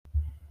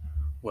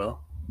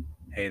Well,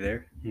 hey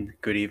there.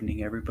 Good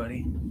evening,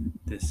 everybody.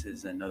 This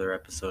is another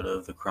episode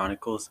of the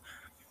Chronicles.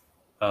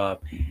 Uh,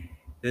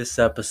 this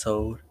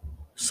episode,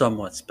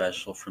 somewhat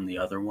special from the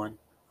other one.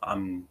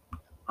 I'm,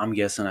 I'm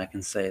guessing I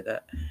can say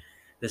that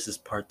this is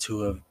part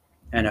two of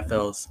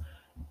NFL's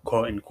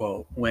quote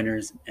unquote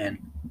winners and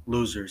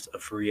losers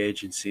of free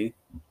agency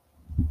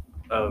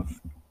of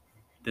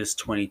this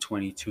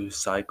 2022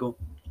 cycle.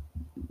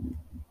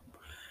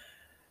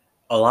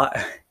 A lot,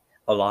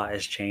 a lot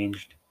has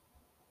changed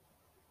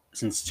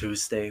since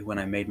Tuesday when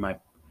I made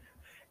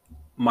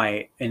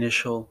my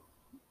initial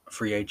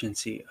free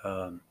agency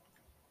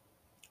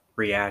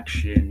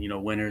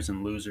reaction, winners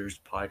and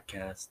losers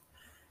podcast.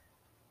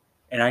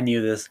 And I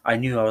knew this. I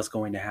knew I was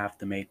going to have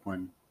to make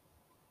one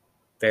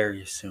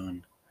very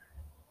soon.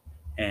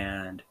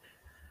 And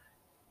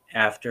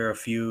after a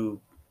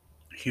few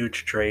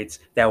huge trades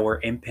that were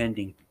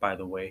impending, by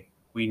the way,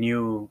 we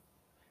knew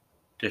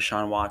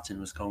Deshaun Watson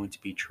was going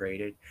to be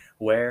traded.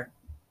 Where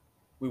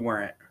we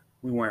weren't,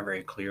 we weren't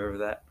very clear of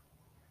that.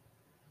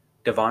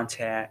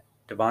 Devontae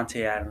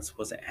Adams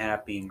wasn't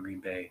happy in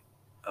Green Bay,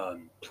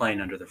 playing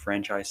under the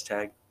franchise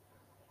tag.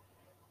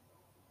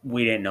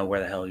 We didn't know where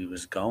the hell he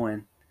was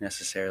going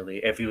necessarily.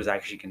 If he was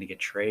actually going to get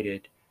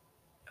traded,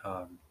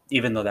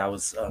 even though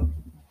that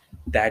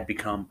had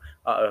become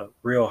a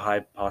real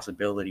high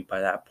possibility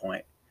by that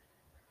point.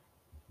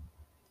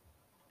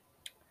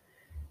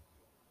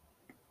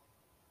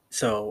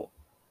 So,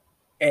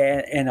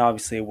 and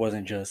obviously it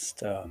wasn't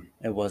just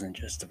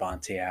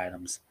Devontae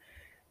Adams.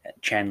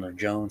 Chandler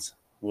Jones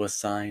was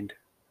signed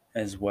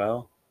as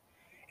well.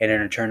 And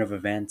in a turn of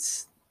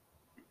events,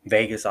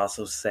 Vegas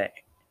also sent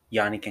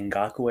Yannick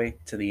Ngakoue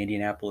to the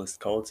Indianapolis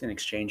Colts in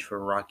exchange for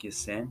Rocky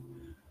Sin.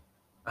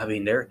 I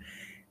mean, their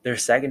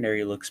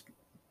secondary looks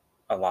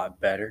a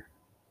lot better.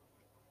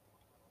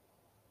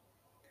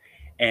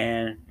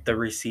 And the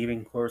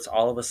receiving course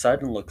all of a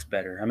sudden looks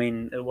better. I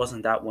mean, it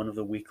wasn't that one of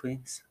the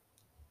weaklings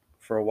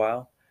for a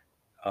while.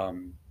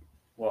 Um,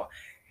 well,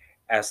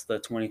 as the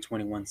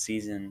 2021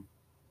 season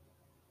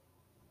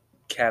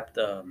kept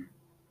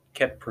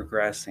kept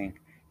progressing,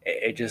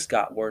 it just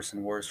got worse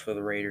and worse for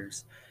the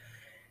Raiders.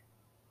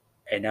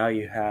 And now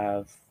you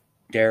have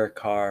Derek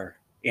Carr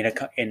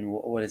in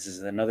what is this,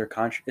 another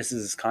contract? This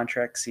is his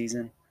contract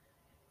season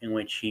in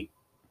which he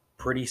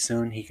pretty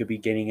soon he could be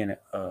getting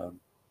a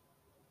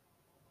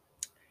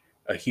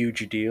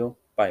huge deal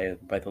by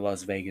the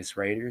Las Vegas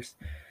Raiders.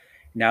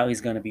 Now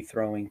he's going to be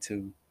throwing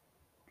to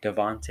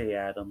Devontae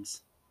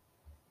Adams,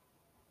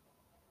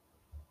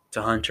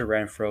 to Hunter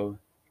Renfro,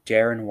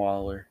 Darren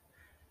Waller.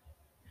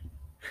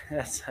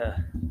 That's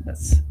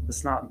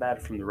not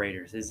bad from the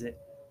Raiders, is it?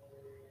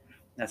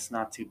 That's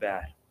not too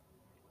bad.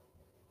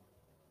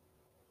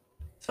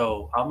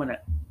 So I'm gonna,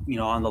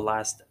 on the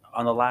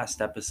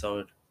last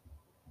episode,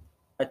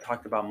 I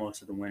talked about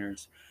most of the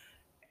winners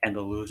and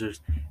the losers.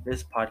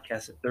 This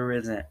podcast, there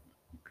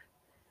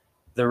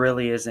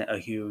really isn't a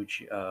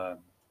huge, I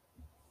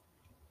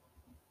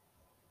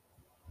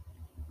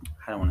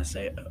don't want to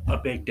say it, a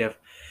big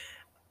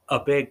a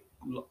big,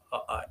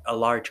 a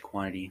large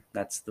quantity.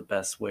 That's the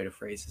best way to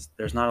phrase this.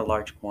 There's not a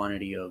large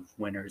quantity of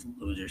winners and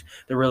losers.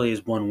 There really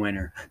is one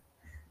winner.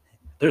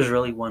 There's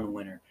really one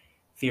winner.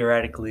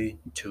 Theoretically,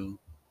 two,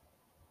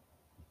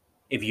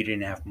 if you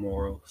didn't have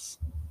morals.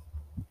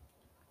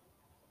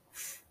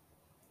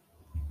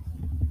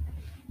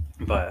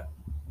 But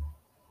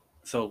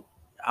so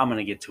I'm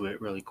gonna get to it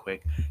really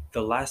quick.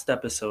 The last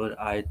episode,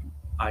 I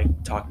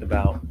talked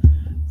about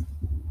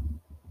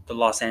the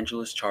Los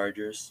Angeles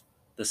Chargers,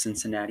 the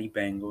Cincinnati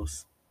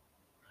Bengals,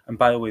 and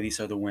by the way, these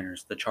are the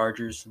winners: the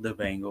Chargers, the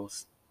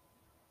Bengals,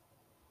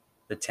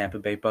 the Tampa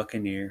Bay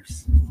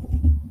Buccaneers.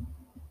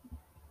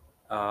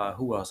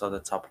 Who else on the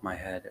top of my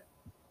head?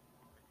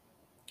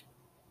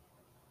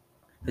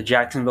 The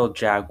Jacksonville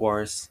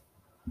Jaguars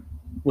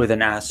with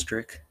an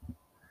asterisk.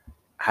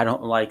 I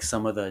don't like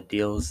some of the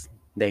deals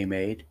they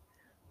made.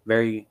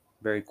 Very,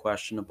 very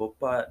questionable.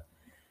 But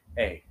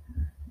hey,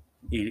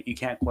 you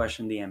can't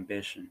question the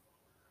ambition.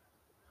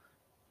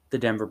 The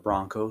Denver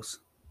Broncos.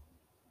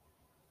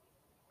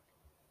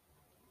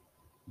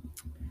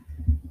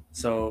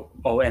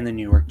 And the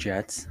New York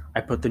Jets.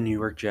 I put the New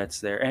York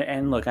Jets there.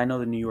 And look, I know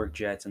the New York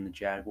Jets and the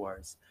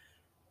Jaguars.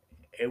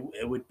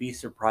 It would be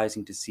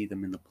surprising to see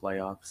them in the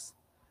playoffs.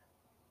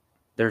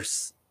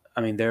 There's,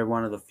 I mean, they're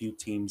one of the few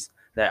teams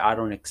that I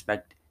don't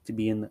expect to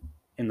be in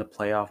the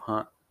playoff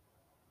hunt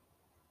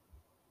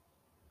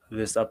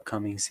this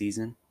upcoming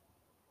season.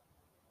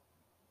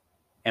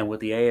 And with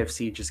the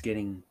AFC just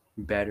getting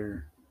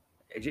better,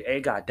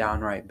 it got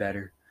downright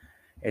better.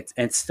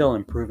 It's still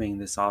improving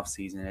this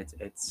offseason.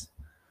 It's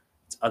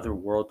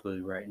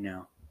otherworldly right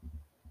now.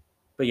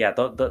 But yeah,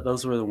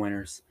 those were the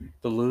winners.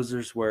 The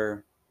losers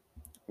were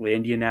the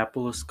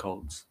Indianapolis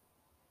Colts,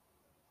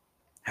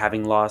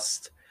 having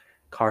lost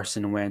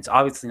Carson Wentz.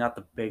 Obviously, not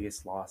the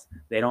biggest loss.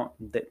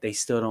 They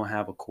still don't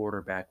have a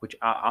quarterback, which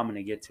I'm going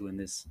to get to in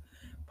this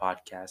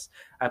podcast.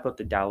 I put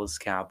the Dallas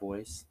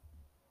Cowboys.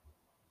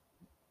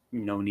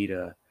 No need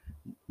to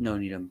no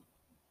need to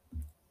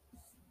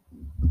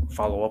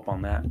follow up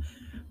on that,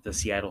 the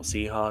Seattle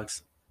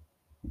Seahawks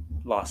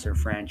lost their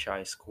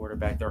franchise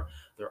quarterback, their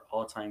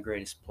all time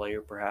greatest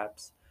player,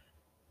 perhaps.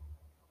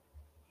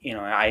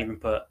 I even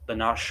put the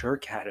not sure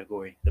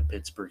category: the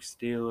Pittsburgh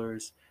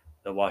Steelers,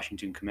 the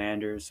Washington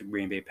Commanders, the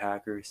Green Bay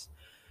Packers.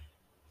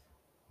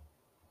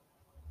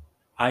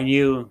 I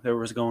knew there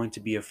was going to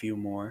be a few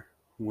more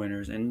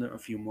winners and a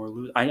few more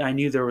losers. I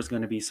knew there was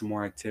going to be some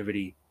more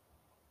activity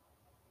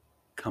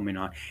coming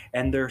on,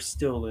 and there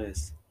still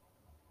is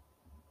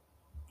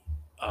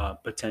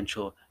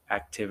potential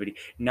activity.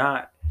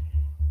 Not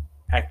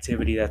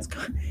activity that's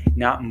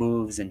not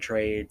moves and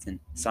trades and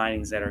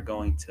signings that are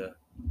going to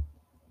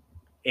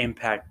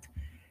impact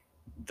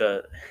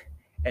the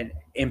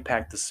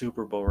impact the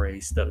Super Bowl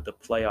race, the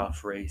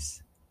playoff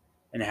race,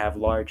 and have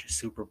large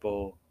Super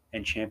Bowl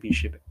and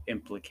championship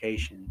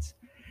implications.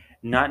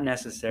 Not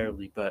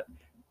necessarily, but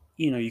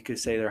you could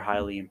say they're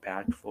highly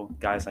impactful.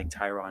 Guys like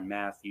Tyron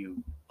Matthew,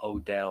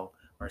 Odell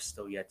are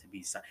still yet to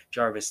be signed.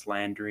 Jarvis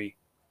Landry,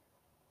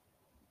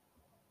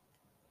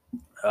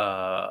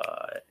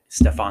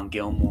 Stephon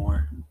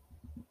Gilmore,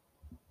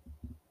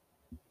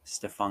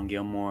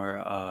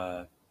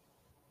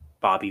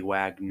 Bobby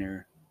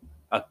Wagner,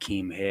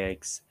 Akeem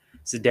Hicks,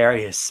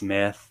 Zadarius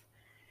Smith.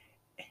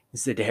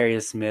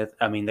 Zadarius Smith.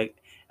 I mean,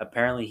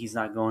 apparently he's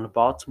not going to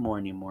Baltimore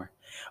anymore.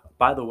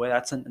 By the way,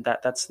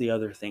 that's the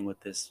other thing with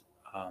this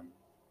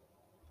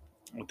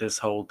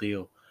whole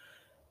deal.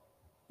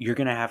 You're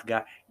gonna have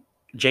got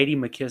J.D.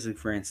 McKissick,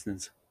 for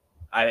instance.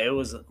 It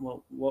was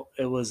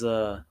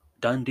a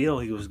done deal.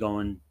 He was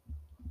going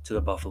to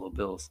the Buffalo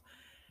Bills,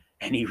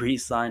 and he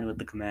re-signed with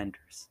the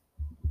Commanders.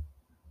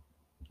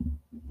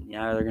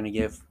 Now they're gonna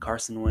give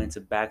Carson Wentz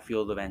a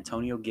backfield of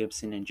Antonio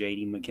Gibson and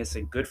J.D.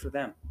 McKissick. Good for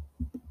them.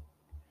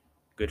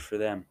 Good for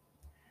them.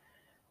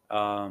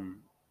 Um,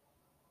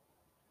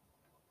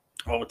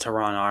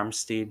 Teron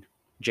Armstead,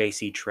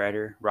 J.C.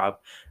 Treader, Rob.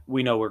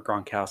 We know where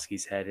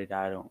Gronkowski's headed.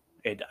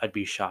 I'd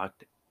be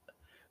shocked.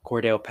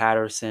 Cordell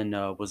Patterson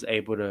was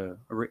able to.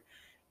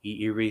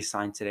 He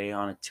re-signed today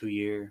on a 2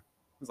 year. It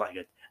was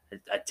like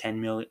a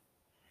 10 million.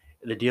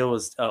 The deal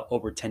was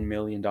over $10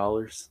 million.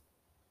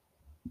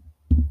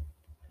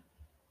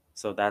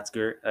 So that's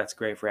good. That's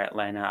great for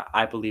Atlanta.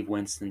 I believe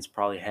Winston's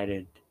probably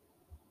headed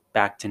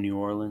back to New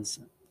Orleans,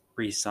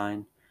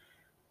 re-sign.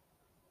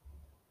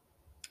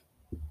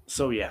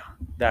 So yeah,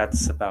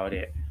 that's about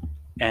it.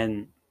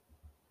 And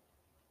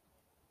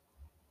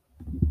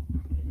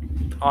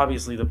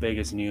obviously the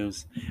biggest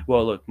news.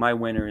 Well, look, my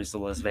winner is the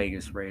Las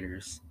Vegas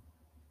Raiders,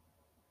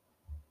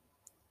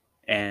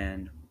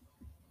 and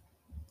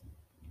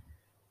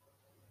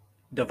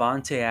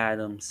Devonte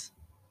Adams.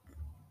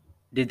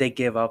 Did they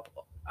give up?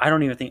 I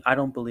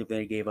don't believe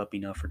they gave up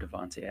enough for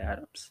Devonte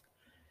Adams.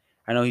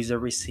 I know he's a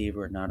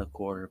receiver, not a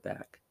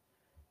quarterback.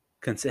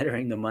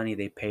 Considering the money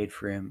they paid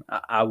for him,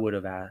 I would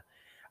have.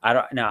 I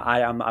don't. No,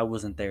 I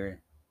wasn't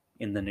there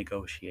in the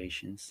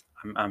negotiations.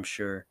 I'm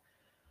sure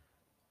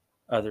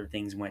other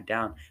things went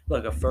down.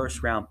 Look, a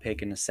first round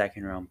pick and a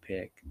second round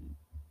pick,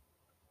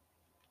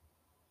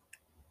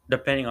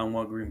 depending on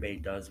what Green Bay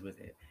does with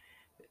it.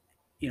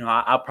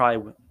 I'll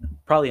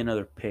probably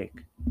another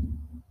pick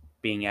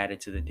being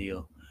added to the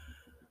deal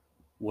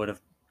would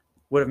have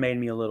made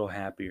me a little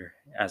happier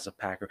as a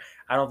Packer.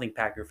 I don't think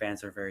Packer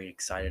fans are very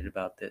excited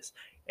about this,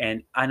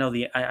 and I know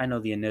the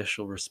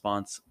initial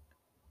response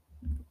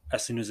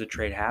as soon as the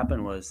trade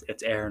happened was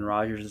it's Aaron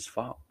Rodgers'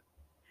 fault.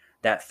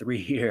 That 3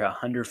 year,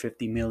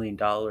 $150 million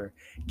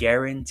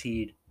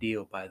guaranteed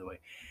deal, by the way,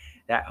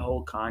 that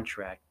whole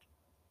contract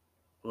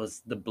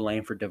was the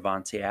blame for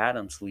Devonte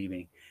Adams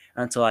leaving.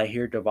 Until I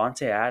hear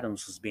Devonte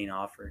Adams was being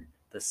offered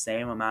the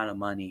same amount of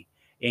money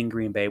in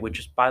Green Bay, which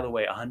is, by the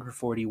way,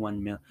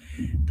 141 million.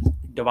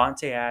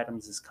 Devonte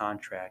Adams'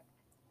 contract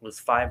was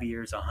 5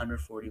 years,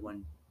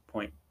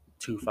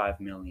 141.25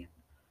 million.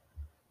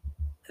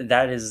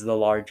 That is the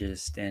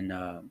largest in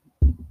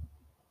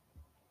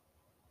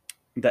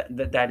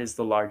that is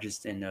the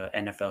largest in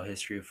NFL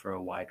history for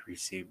a wide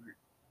receiver.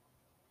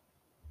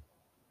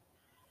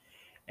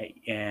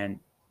 And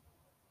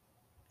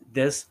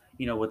this,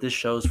 what this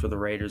shows for the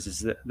Raiders is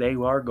that they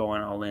are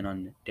going all in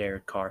on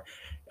Derek Carr.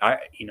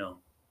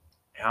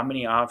 How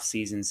many off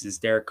seasons is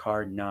Derek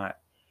Carr not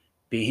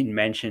being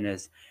mentioned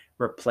as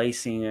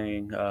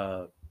replacing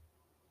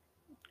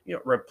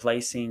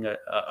replacing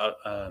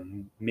a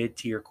mid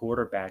tier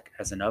quarterback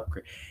as an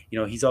upgrade?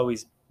 He's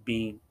always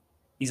being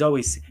he's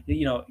always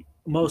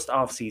most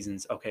off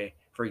seasons. Okay,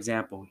 for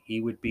example, he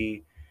would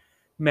be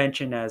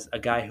mentioned as a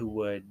guy who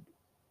would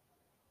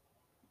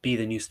be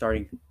the new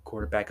starting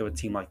quarterback of a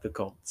team like the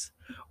Colts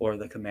or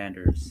the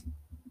Commanders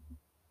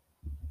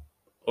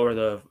or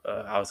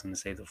I was going to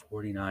say the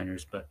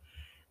 49ers, but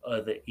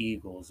the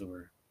Eagles,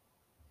 or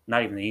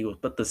not even the Eagles,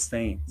 but the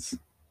Saints.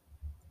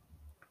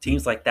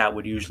 Teams like that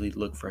would usually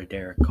look for a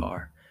Derek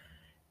Carr.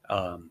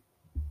 Um,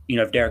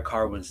 if Derek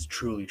Carr was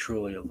truly,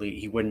 truly elite,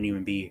 he wouldn't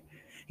even be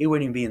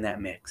in that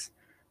mix.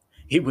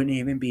 He wouldn't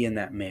even be in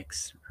that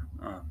mix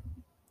um,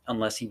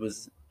 unless he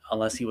was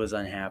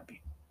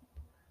unhappy.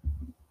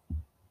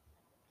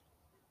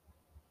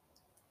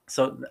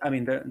 So I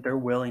mean, they're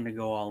willing to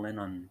go all in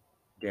on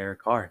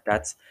Derek Carr.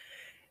 That's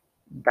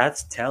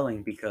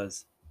telling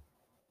because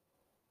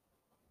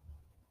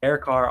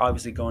Derek Carr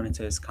obviously going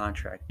into his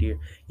contract year,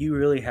 you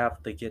really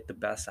have to get the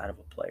best out of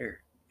a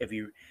player. If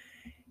you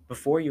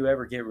before you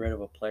ever get rid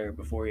of a player,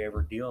 before you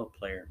ever deal a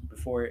player,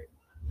 before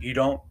you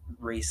don't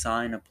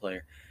re-sign a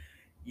player,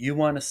 you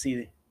want to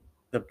see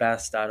the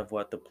best out of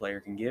what the player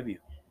can give you.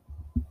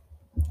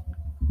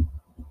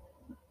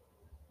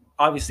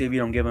 Obviously, if you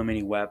don't give them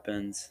any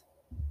weapons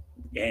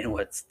in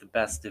what's the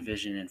best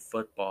division in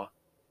football,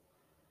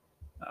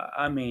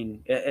 I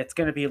mean, it's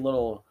going to be a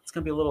little. It's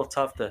going to be a little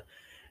tough to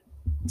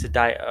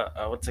die.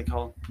 What's it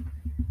called?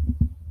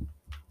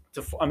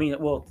 I mean,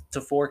 well,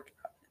 to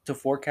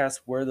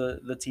forecast where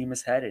the team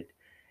is headed,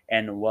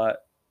 and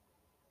what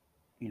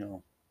you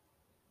know,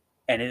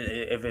 and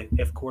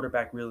if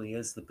quarterback really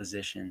is the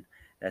position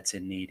that's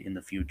in need in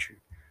the future,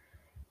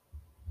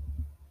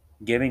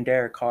 giving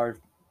Derek Carr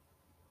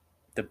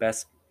the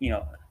best,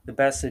 the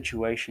best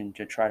situation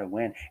to try to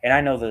win. And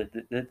I know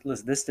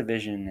this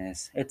division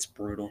it's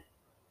brutal.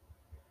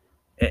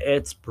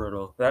 It's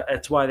brutal.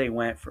 It's why they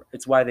went for.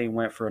 It's why they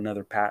went for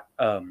another pat.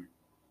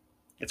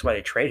 It's why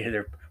they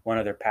traded one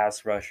of their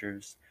pass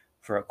rushers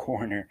for a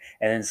corner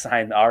and then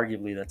signed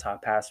arguably the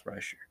top pass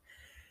rusher.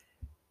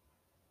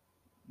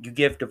 You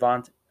give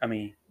Devont. I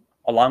mean,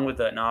 along with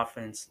an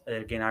offense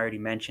again I already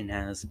mentioned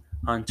has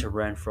Hunter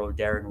Renfro,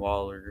 Darren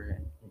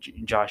Waller,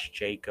 and Josh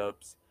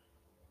Jacobs.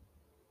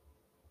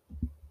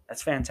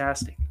 That's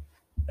fantastic.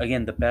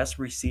 Again, the best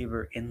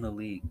receiver in the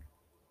league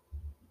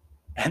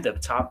and the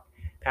top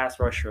pass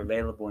rusher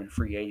available in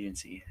free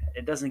agency.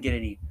 It doesn't get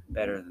any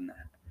better than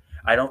that.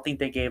 I don't think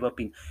they gave up.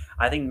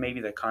 I think maybe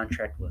the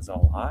contract was a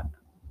lot.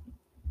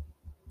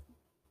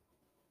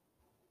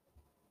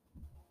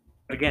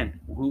 Again,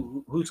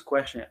 who's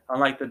questioning?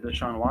 Unlike the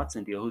Deshaun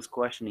Watson deal, who's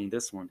questioning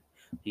this one?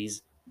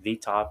 He's the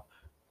top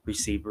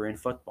receiver in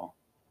football.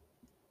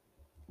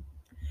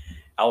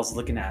 I was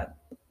looking at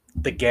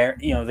the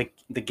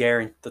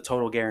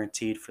total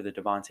guaranteed for the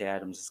Devontae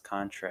Adams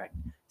contract,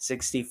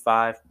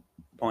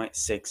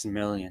 65.6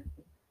 million.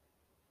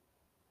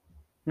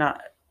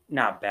 Not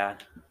not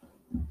bad.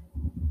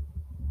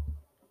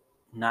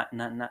 Not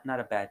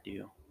a bad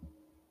deal.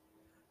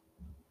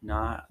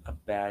 Not a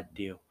bad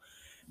deal.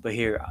 But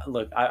here,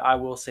 look, I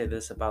will say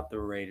this about the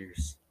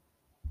Raiders.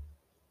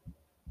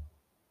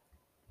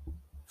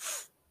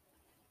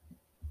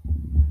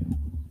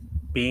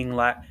 Being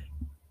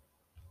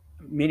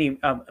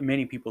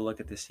many people look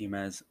at this team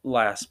as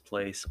last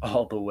place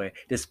all the way,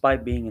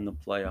 despite being in the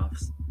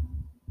playoffs.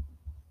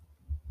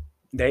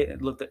 They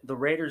look the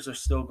Raiders are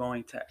still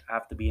going to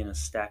have to be in a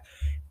stack,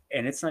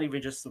 and it's not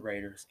even just the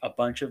Raiders. A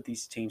bunch of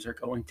these teams are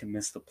going to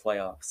miss the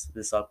playoffs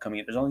this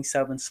upcoming. There's only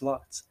 7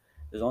 slots.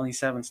 There's only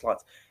 7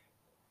 slots.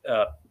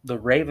 The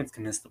Ravens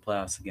can miss the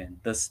playoffs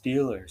again. The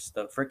Steelers,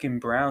 the freaking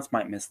Browns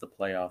might miss the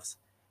playoffs.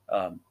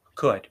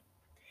 Could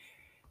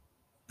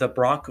the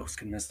Broncos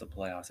can miss the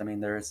playoffs? I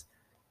mean, there's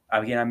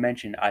again. I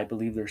mentioned I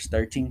believe there's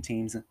 13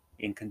 teams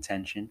in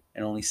contention,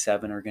 and only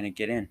 7 are going to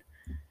get in.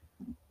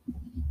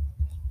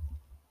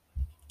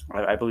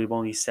 I believe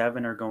only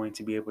 7 are going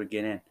to be able to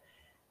get in,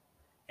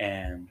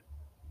 and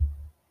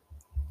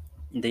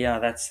yeah,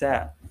 that's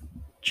that.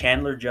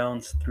 Chandler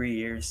Jones, 3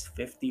 years,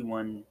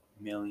 $51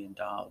 million.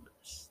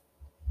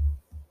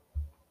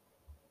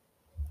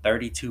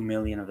 32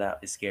 million of that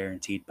is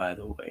guaranteed. By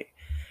the way,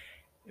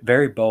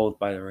 very bold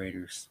by the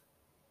Raiders.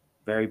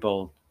 Very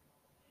bold.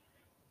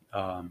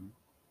 Um,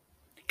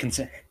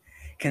 cons-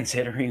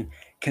 considering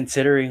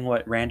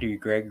what Randy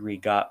Gregory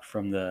got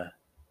from the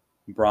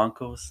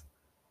Broncos,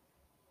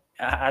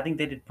 I think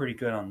they did pretty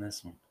good on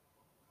this one.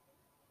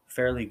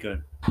 Fairly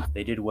good.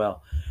 They did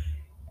well.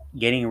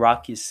 Getting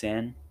Rocky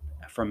Sin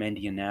from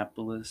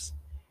Indianapolis.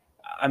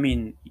 I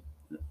mean,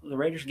 the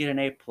Raiders get an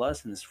A+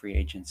 in this free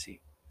agency.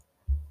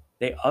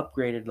 They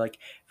upgraded like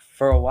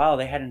for a while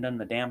they hadn't done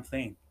the damn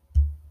thing.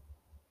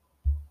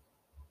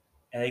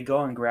 And they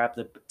go and grab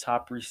the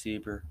top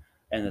receiver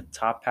and the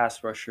top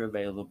pass rusher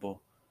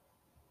available.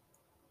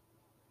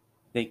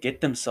 They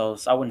get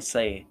themselves, I wouldn't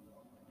say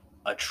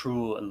a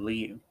true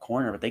elite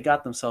corner, but they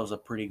got themselves a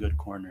pretty good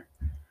corner.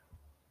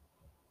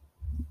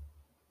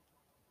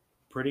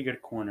 Pretty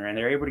good corner. And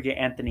they're able to get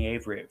Anthony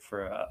Averett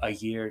for a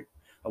year,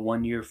 a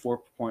 1 year,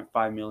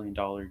 $4.5 million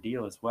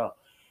deal as well.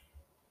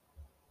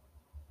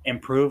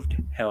 Improved?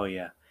 Hell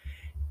yeah.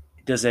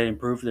 Does it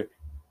improve their.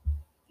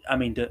 I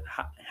mean,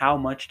 how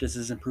much does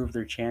this improve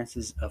their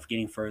chances of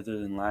getting further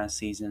than last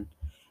season?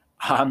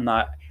 I'm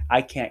not.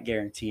 I can't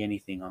guarantee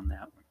anything on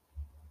that one.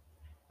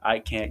 I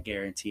can't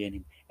guarantee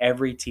any.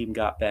 Every team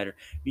got better.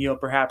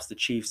 Perhaps the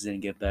Chiefs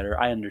didn't get better.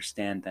 I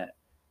understand that,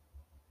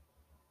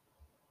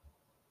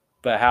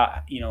 but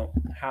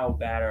how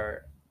bad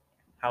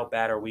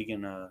are we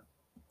gonna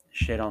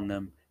shit on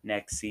them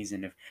next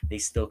season if they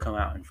still come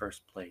out in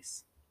first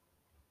place?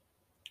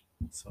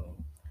 So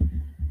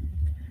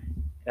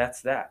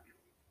that's that.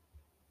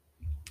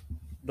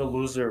 The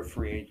loser of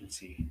free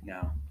agency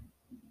now.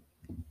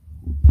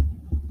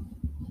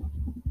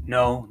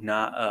 No,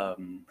 not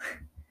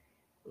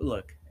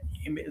look,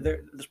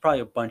 there's probably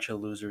a bunch of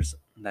losers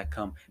that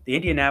come. The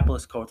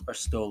Indianapolis Colts are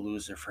still a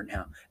loser for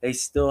now. They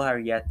still are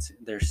yet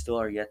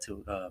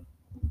to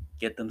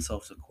get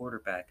themselves a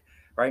quarterback.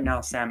 Right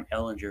now, Sam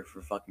Ellinger,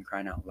 for fucking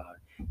crying out loud,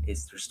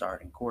 is their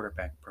starting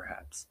quarterback,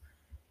 perhaps.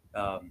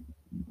 Um,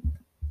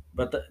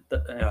 but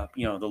the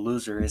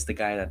loser is the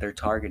guy that they're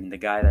targeting, the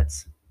guy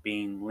that's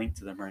being linked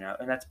to them right now,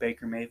 and that's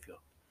Baker Mayfield.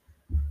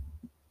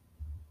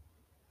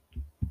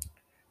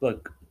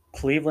 Look,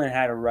 Cleveland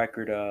had a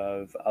record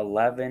of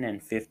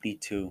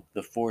 11-52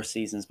 the 4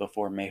 seasons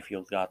before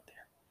Mayfield got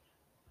there.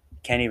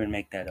 Can't even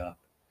make that up.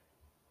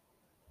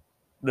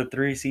 The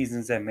 3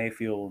 seasons that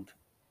Mayfield,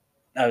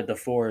 the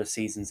 4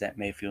 seasons that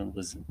Mayfield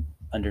was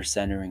under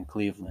center in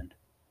Cleveland,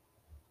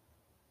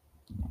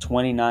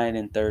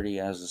 29-30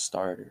 as a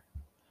starter,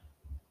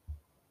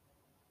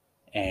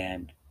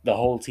 and the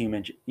whole team,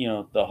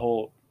 the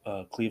whole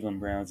Cleveland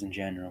Browns in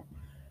general,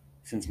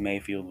 since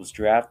Mayfield was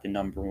drafted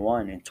number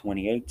one in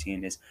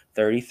 2018, is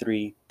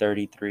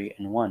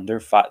 33-33-1.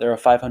 They're a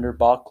 500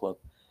 ball club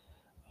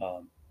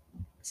um,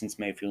 since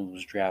Mayfield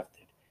was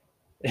drafted.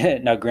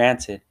 Now,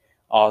 granted,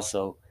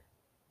 also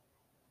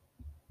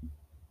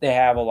they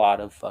have a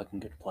lot of fucking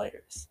good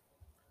players,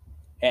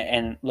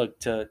 and look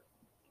to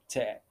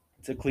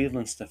to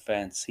Cleveland's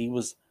defense, he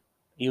was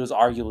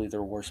arguably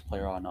their worst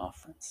player on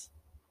offense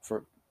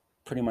for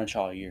pretty much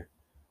all year.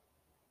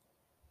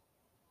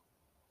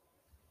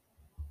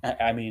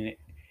 I mean,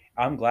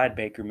 I'm glad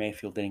Baker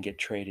Mayfield didn't get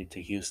traded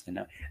to Houston.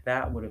 Now,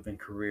 that would have been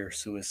career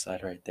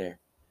suicide right there.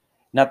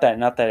 Not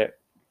that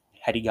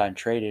had he gotten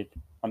traded.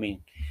 I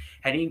mean,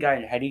 had he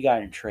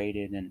gotten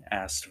traded and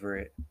asked for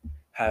it,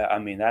 I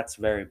mean that's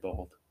very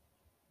bold.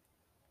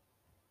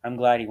 I'm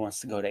glad he wants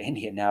to go to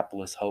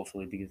Indianapolis,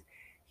 hopefully, because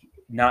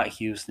not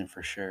Houston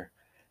for sure.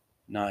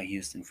 Not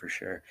Houston for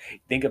sure.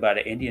 Think about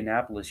it,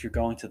 Indianapolis. You're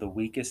going to the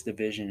weakest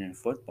division in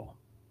football.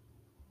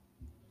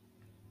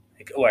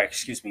 Or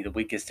excuse me, the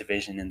weakest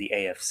division in the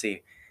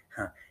AFC.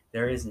 Huh.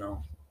 There is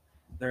no,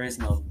 there is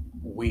no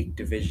weak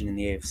division in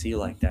the AFC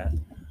like that.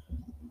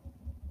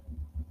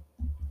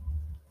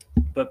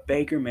 But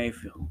Baker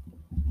Mayfield,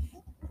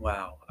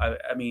 wow.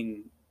 I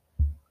mean,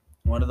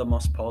 one of the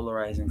most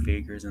polarizing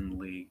figures in the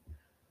league.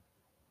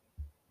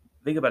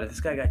 Think about it.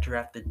 This guy got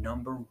drafted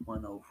number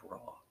one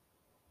overall.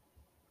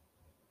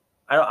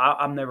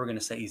 I'm never gonna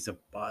say he's a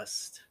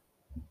bust.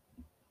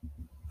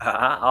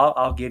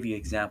 I'll give you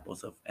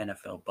examples of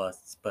NFL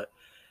busts, but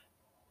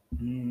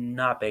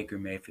not Baker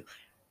Mayfield.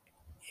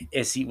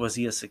 Was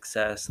he a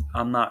success?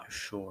 I'm not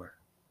sure.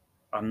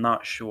 I'm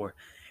not sure.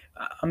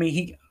 I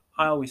mean,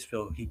 I always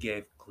feel he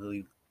gave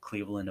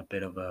Cleveland a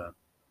bit of a,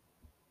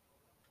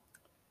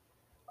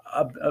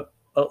 a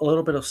a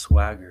little bit of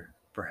swagger,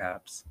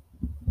 perhaps.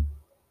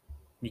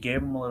 He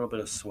gave him a little bit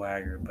of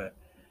swagger, but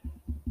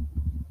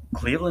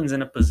Cleveland's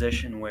in a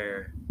position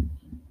where,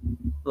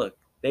 look,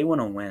 they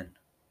want to win.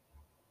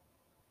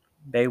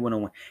 They want to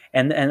win,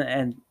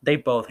 and they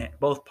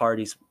both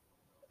parties.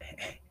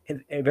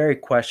 Very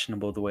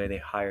questionable the way they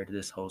hired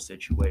this whole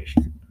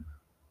situation.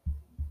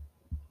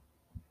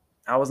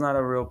 I was not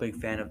a real big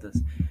fan of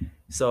this.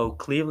 So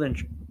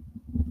Cleveland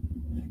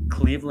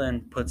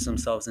puts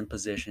themselves in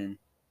position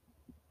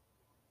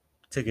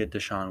to get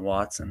Deshaun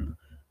Watson.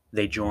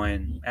 They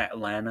join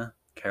Atlanta,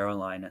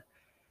 Carolina.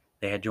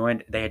 They had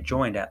joined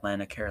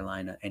Atlanta,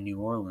 Carolina, and New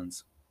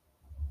Orleans.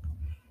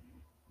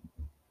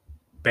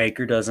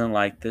 Baker doesn't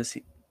like this.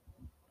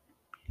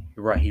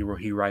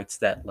 He writes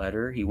that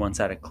letter. He wants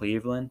out of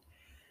Cleveland.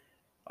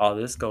 All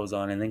this goes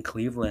on, and then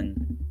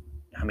Cleveland.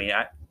 I mean,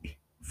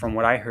 from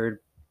what I heard,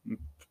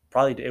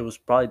 it was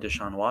probably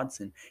Deshaun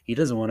Watson. He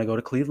doesn't want to go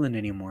to Cleveland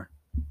anymore.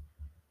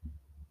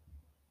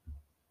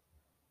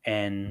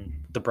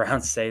 And the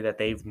Browns say that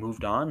they've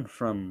moved on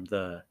from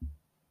the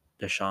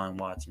Deshaun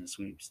Watson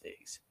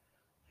sweepstakes.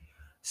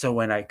 So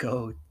when I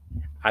go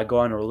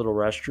on a little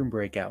restroom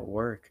break at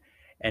work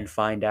and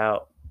find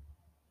out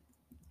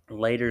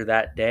later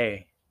that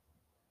day,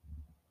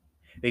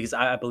 because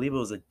I believe it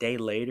was a day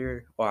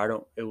later,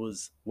 or it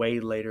was way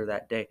later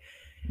that day,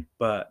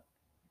 but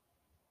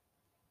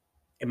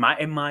it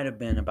might have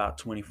been about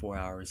 24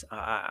 hours.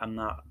 I'm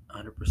not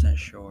 100%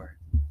 sure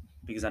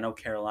because I know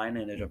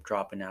Carolina ended up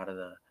dropping out of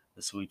the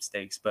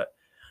sweepstakes,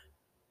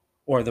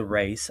 or the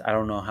race. I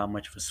don't know how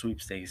much of a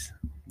sweepstakes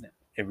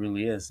it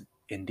really is,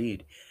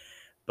 indeed.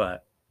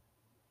 But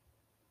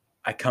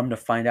I come to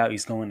find out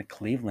he's going to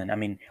Cleveland. I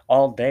mean,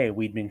 all day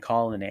we'd been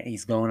calling it.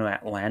 He's going to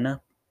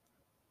Atlanta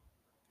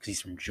because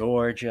he's from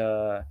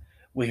Georgia.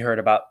 We heard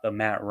about all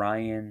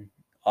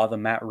the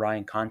Matt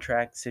Ryan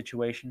contract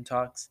situation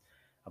talks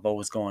of what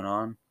was going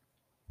on.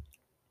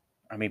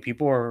 I mean,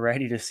 people were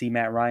ready to see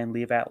Matt Ryan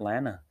leave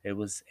Atlanta.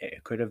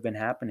 It could have been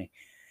happening,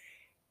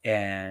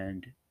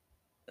 and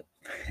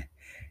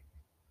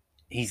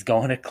he's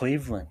going to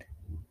Cleveland.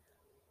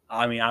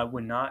 I mean, I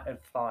would not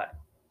have thought.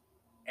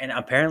 And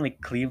apparently,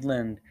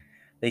 Cleveland,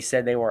 they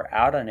said they were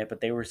out on it,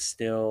 but they were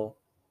still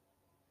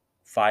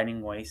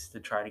finding ways to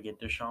try to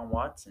get Deshaun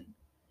Watson.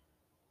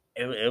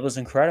 It was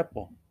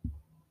incredible.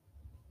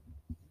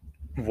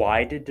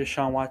 Why did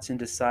Deshaun Watson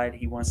decide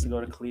he wants to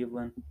go to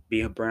Cleveland,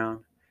 be a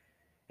Brown?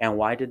 And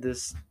why did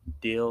this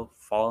deal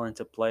fall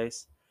into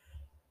place?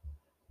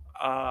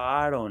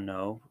 I don't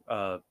know.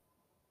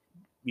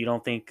 You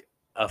don't think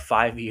a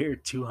 5 year,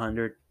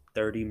 $230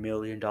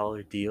 million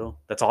deal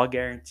that's all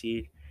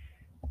guaranteed,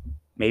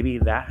 maybe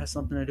that has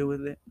something to do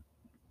with it?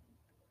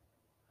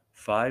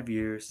 5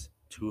 years,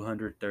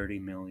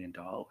 $230 million,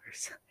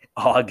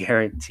 all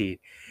guaranteed.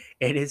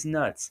 It is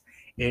nuts.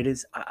 It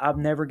is.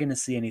 I'm never gonna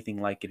see anything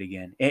like it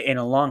again in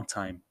a long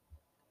time.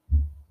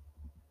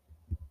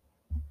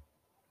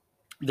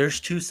 There's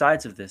two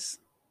sides of this.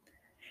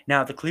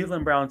 Now, the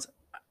Cleveland Browns,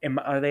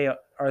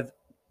 are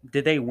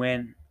did they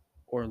win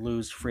or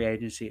lose free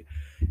agency?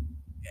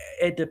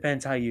 It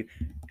depends how you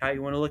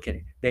want to look at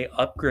it. They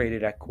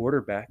upgraded at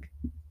quarterback.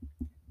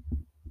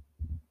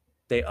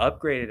 They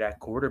upgraded at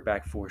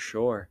quarterback for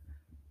sure.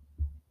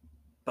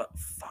 But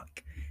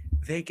fuck,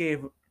 they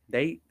gave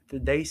they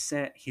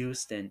sent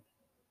Houston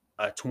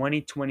a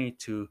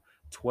 2022,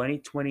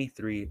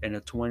 2023, and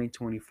a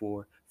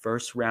 2024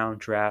 first round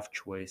draft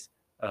choice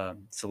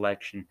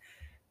selection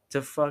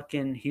to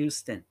fucking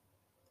Houston.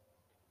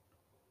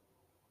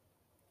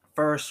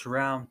 First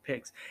round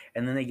picks,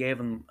 and then they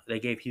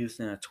gave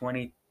Houston a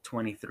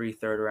 2023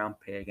 third round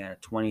pick and a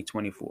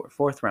 2024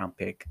 fourth round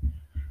pick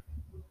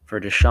for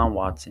Deshaun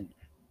Watson,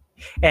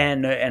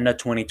 and a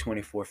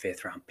 2024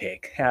 fifth round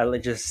pick.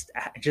 Let's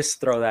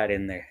just throw that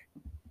in there.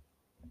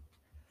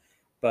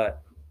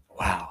 But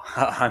wow,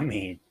 I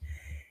mean,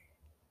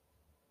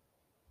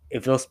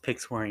 if those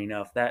picks weren't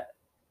enough,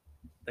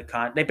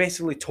 they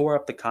basically tore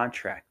up the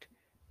contract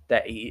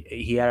that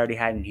he already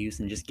had in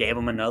Houston, just gave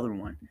him another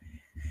one.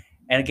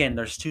 And again,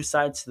 there's two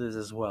sides to this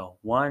as well.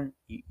 One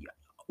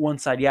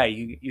side, yeah,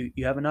 you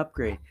have an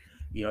upgrade.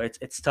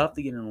 It's tough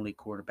to get an elite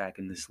quarterback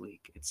in this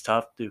league. It's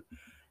tough to.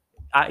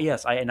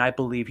 Yes, I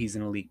believe he's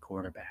an elite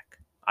quarterback.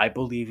 I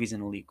believe he's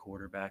an elite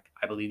quarterback.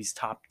 I believe he's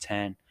top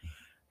 10.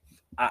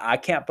 I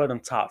can't put him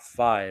top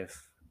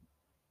five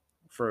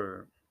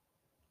for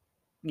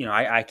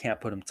I can't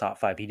put him top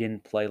five. He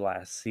didn't play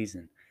last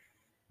season,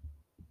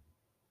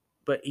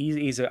 but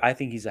I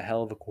think he's a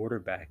hell of a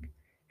quarterback.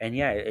 And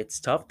yeah, it's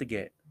tough to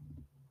get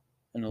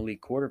an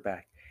elite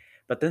quarterback.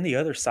 But then the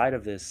other side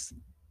of this,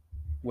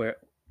 where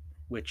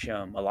which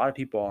a lot of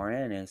people are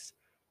in, is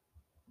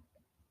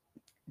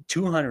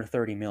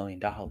 $230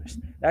 million.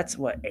 That's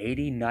what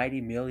 80,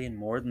 90 million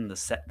more than the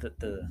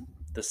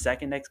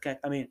second next guy.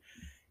 I mean,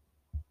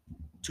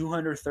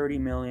 230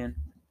 million.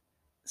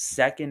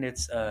 Second,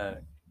 it's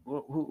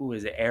who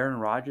is it? Aaron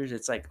Rodgers.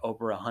 It's like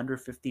over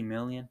 150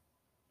 million.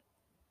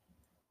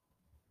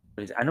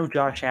 I know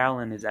Josh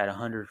Allen is at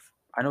 100.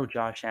 I know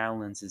Josh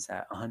Allen's is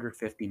at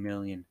 150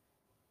 million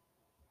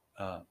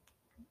uh,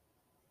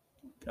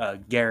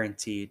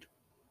 guaranteed,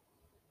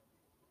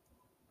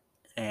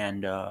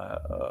 and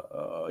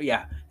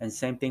yeah, and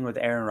same thing with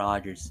Aaron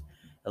Rodgers,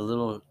 a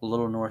little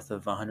north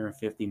of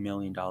 150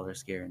 million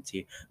dollars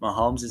guaranteed.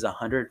 Mahomes is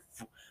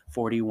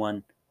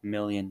 141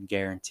 million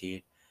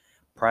guaranteed.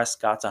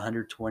 Prescott's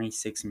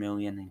 126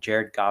 million, and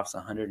Jared Goff's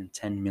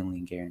 110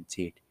 million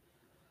guaranteed.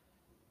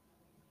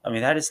 I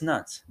mean, that is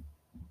nuts.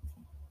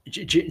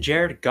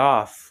 Jared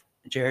Goff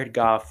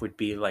would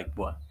be like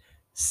what,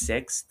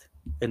 sixth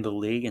in the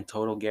league in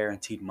total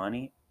guaranteed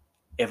money,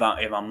 if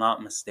I'm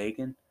not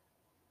mistaken.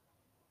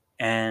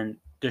 And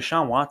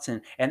Deshaun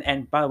Watson,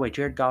 and by the way,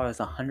 Jared Goff has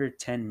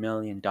 $110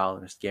 million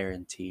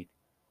guaranteed,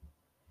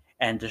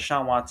 and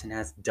Deshaun Watson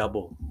has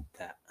double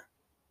that.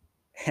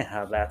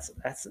 Yeah,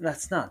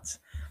 that's nuts.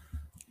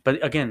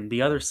 But again,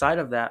 the other side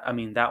of that, I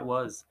mean, that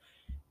was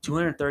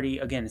 230.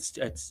 Again, it's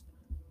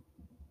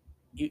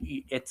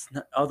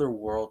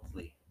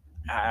otherworldly.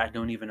 I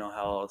don't even know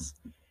how else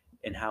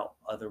and how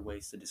other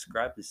ways to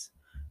describe this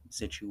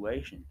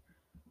situation.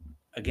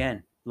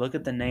 Again, look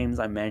at the names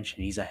I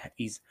mentioned.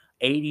 He's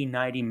 80,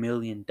 90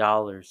 million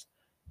dollars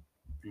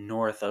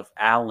north of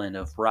Allen,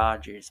 of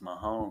Rodgers,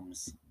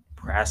 Mahomes,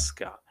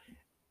 Prescott.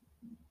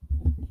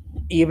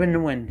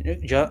 Even when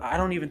I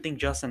don't even think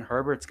Justin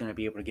Herbert's going to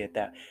be able to get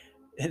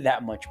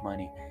that much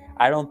money.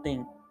 I don't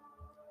think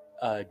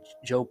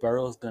Joe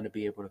Burrow's going to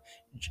be able to.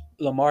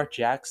 Lamar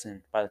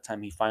Jackson, by the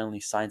time he finally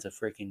signs a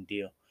freaking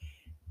deal,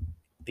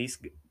 these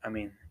I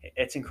mean,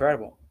 it's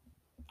incredible.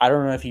 I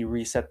don't know if he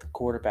reset the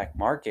quarterback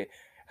market.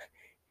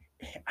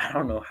 I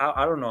don't know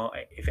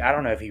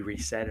if he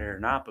reset it or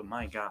not, but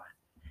my God,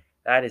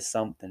 that is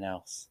something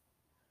else.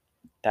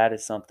 That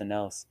is something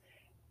else.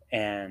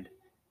 And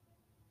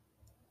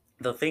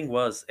the thing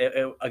was,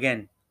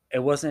 again, it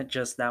wasn't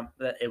just that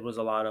it was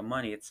a lot of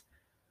money.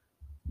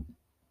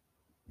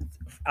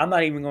 I'm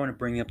not even going to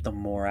bring up the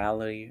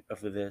morality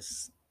of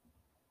this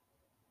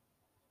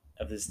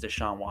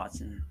Deshaun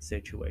Watson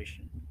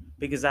situation,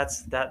 because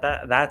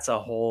that's a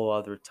whole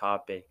other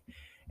topic.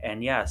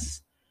 And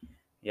yes,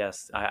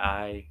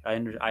 I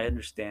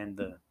understand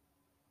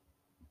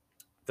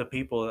the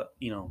people,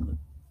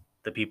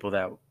 the people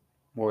that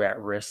were at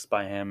risk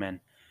by him,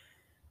 and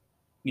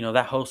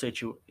that whole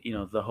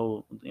the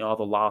whole, all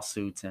the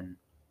lawsuits, and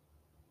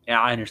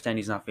yeah, I understand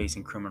he's not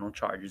facing criminal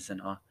charges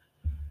and all.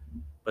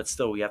 but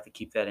still, we have to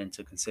keep that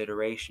into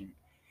consideration.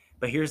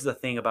 But here's the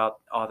thing about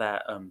all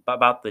that,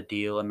 about the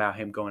deal, about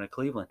him going to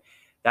Cleveland.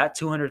 That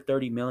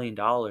 $230 million,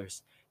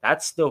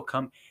 that's still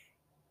come.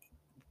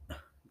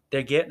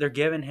 They're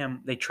giving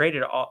him. They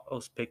traded all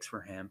those picks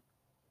for him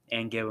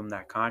and give him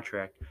that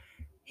contract.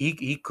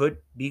 He could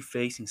be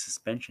facing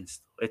suspension.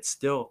 It's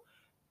still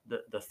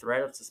the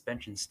threat of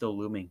suspension is still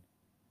looming.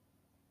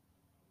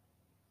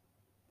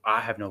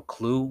 I have no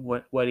clue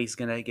what he's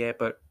gonna get,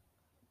 but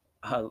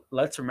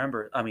let's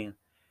remember. I mean,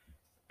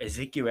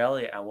 Ezekiel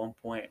Elliott at one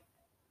point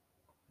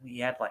he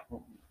had like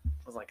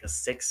was like a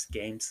 6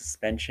 game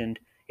suspension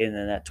in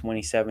that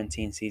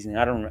 2017 season.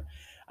 I don't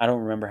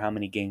remember how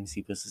many games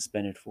he was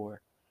suspended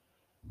for,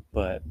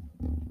 but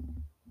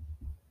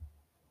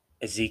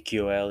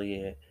Ezekiel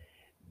Elliott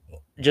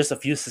just a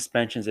few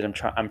suspensions that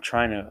I'm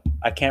trying to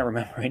I can't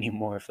remember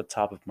anymore off the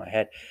top of my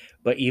head.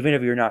 But even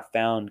if you're not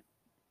found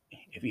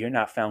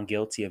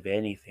guilty of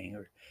anything,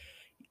 or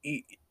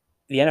the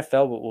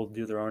NFL will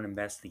do their own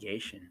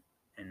investigation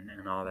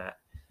and all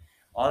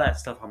that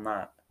stuff. I'm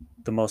not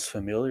the most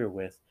familiar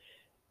with.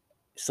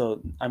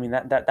 So I mean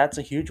that's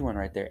a huge one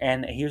right there.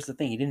 And here's the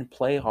thing: he didn't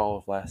play all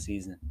of last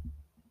season.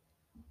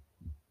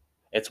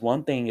 It's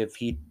one thing if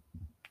he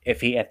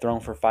had thrown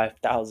for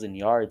 5,000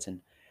 yards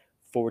and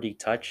 40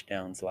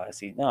 touchdowns last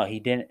season. No, he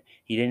didn't.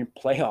 He didn't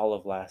play all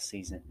of last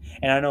season.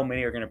 And I know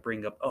many are going to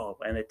bring up, oh,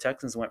 and the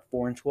Texans went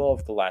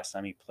 4-12 the last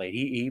time he played.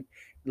 He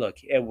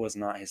look, it was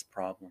not his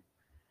problem.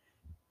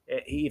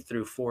 He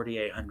threw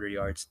 4,800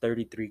 yards,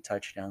 33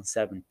 touchdowns,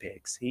 7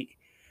 picks.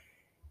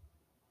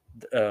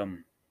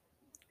 Um,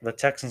 the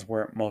Texans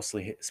weren't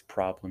mostly his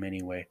problem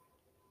anyway.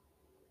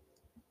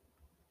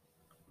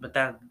 But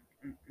the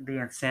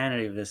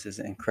insanity of this is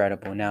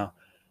incredible. Now,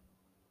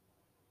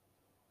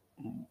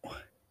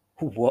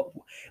 what?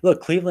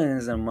 Look, Cleveland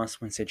is in a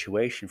must-win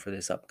situation for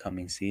this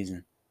upcoming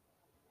season.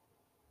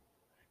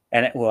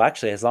 And well,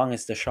 actually, as long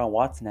as Deshaun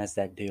Watson has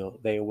that deal,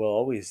 they will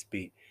always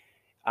be.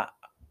 Uh,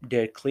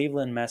 did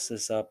Cleveland mess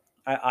this up?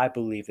 I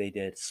believe they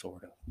did,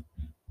 sort of,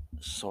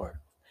 sort of.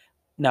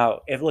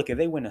 Now, if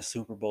they win a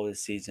Super Bowl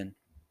this season,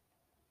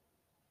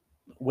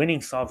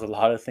 winning solves a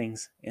lot of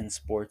things in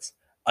sports.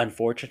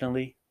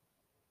 Unfortunately,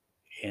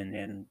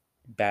 in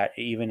bad,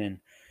 even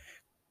in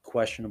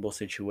questionable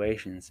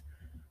situations,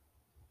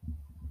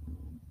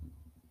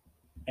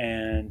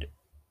 and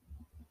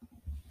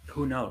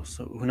who knows?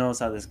 Who knows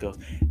how this goes?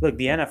 Look,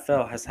 the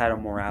NFL has had a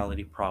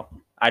morality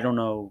problem. I don't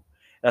know.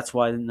 That's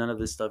why none of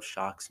this stuff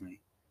shocks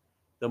me.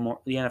 The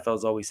NFL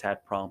has always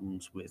had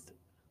problems with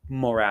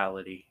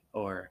morality,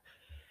 or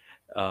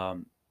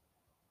um,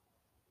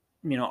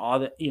 all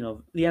the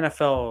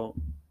NFL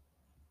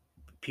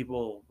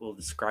people will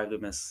describe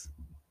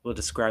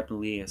the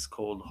league as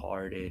cold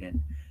hearted,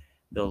 and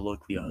they'll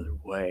look the other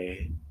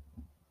way,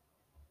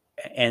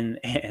 and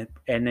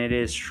it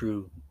is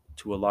true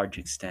to a large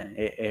extent.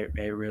 It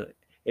really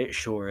it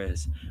sure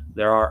is.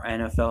 There are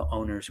NFL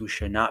owners who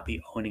should not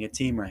be owning a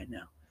team right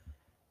now.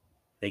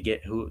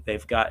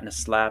 They've gotten a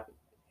slap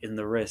in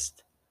the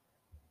wrist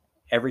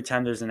every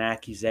time there's an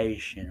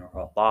accusation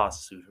or a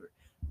lawsuit.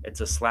 It's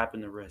a slap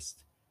in the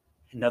wrist.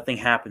 Nothing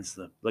happens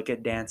to them. Look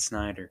at Dan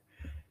Snyder,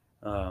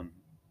 um,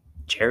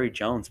 Jerry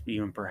Jones,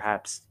 even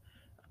perhaps.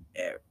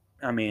 Eh,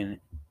 I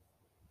mean,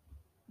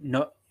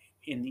 no,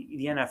 in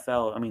the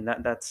NFL. I mean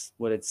that's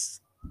what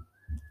it's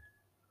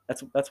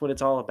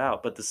all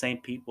about. But the same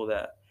people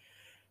that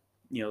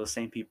the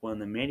same people in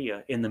the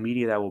media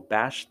that will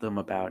bash them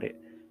about it.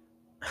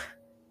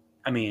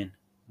 I mean,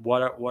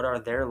 what are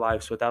their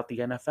lives without the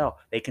NFL?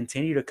 They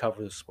continue to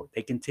cover the sport.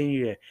 They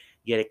continue to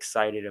get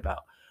excited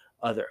about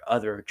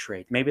other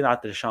trades. Maybe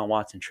not the Deshaun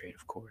Watson trade,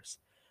 of course,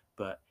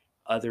 but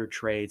other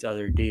trades,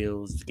 other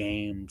deals,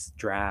 games,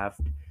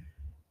 draft,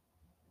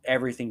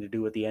 everything to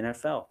do with the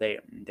NFL.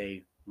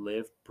 They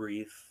live,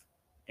 breathe,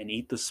 and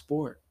eat the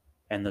sport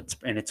and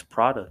its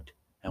product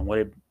and what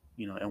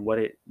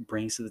it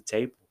brings to the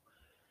table.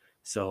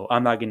 So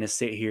I'm not going to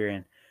sit here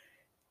and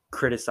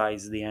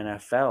criticize the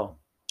NFL.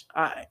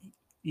 I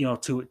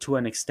to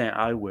an extent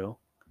I will,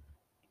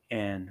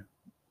 and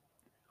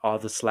all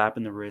the slap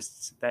in the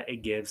wrists that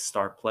it gives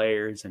star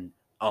players and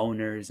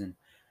owners and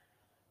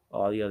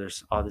all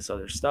this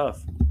other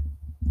stuff.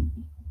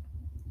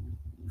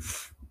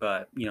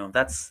 But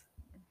that's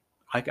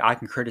I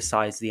can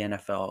criticize the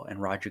NFL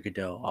and Roger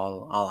Goodell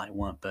all I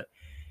want, but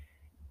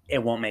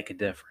it won't make a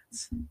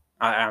difference.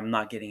 I'm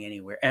not getting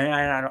anywhere,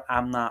 and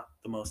I'm not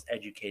the most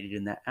educated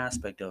in that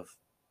aspect of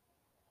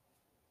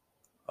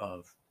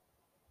of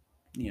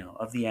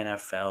the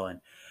NFL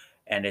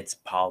and its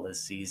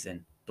policies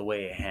and the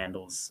way it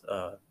handles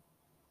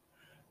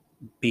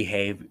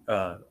behave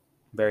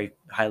very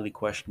highly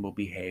questionable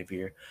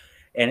behavior.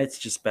 And it's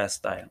just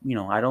best I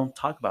don't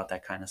talk about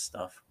that kind of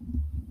stuff.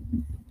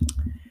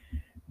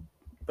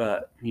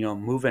 But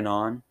moving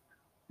on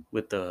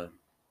with the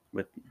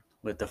with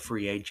with the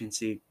free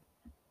agency.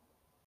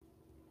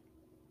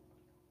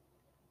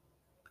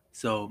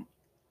 So,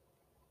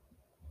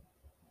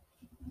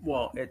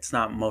 well, it's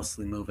not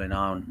mostly moving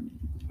on,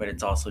 but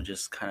it's also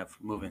just kind of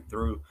moving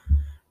through.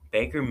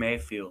 Baker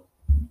Mayfield.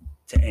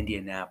 to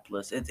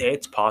Indianapolis.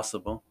 It's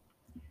possible.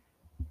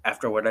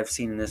 After what I've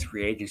seen in this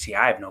free agency,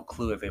 I have no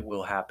clue if it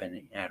will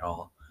happen at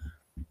all.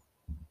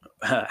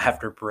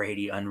 After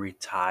Brady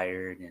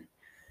unretired and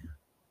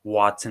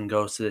Watson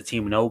goes to the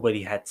team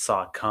nobody had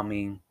saw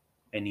coming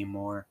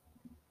anymore.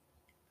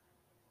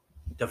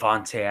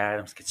 Devontae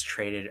Adams gets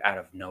traded out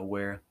of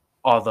nowhere.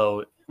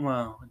 Although,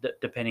 well,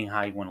 depending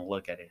how you want to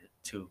look at it,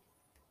 too.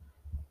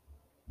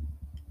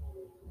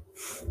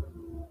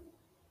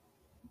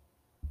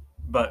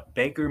 But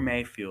Baker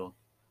Mayfield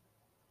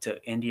to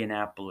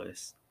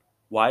Indianapolis.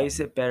 Why is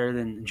it better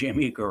than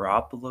Jimmy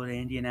Garoppolo to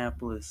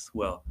Indianapolis?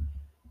 Well,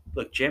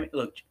 look,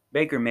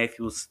 Baker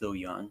Mayfield's still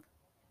young.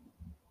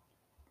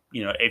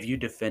 You know, if you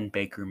defend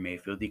Baker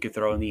Mayfield, you could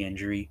throw in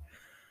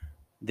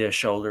the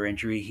shoulder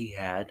injury he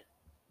had.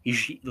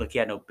 He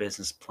had no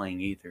business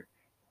playing either.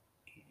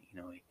 You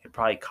know, it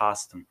probably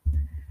cost him.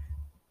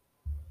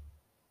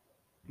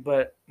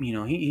 But you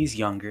know, he's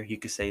younger. You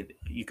could say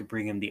you could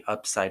bring him the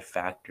upside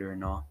factor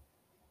and all.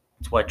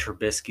 That's why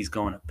Trubisky's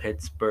going to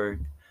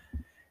Pittsburgh.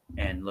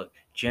 And look,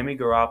 Jimmy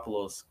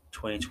Garoppolo's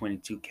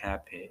 2022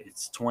 cap hit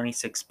it's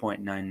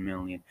 26.9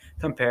 million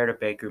compared to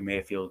Baker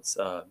Mayfield's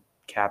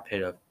cap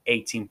hit of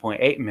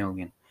 18.8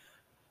 million.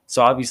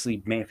 So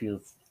obviously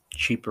Mayfield's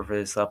cheaper for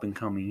this up and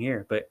coming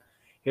year. But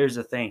here's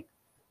the thing: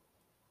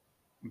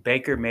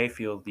 Baker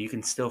Mayfield, you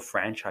can still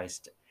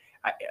franchise.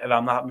 If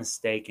I'm not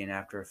mistaken,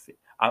 I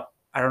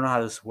don't know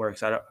how this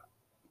works. I don't,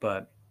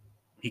 but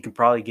he can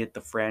probably get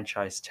the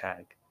franchise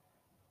tag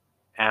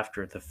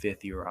after the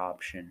 5th year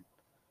option.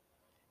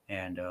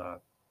 And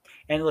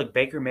look,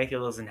 Baker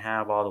Mayfield doesn't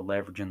have all the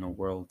leverage in the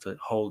world to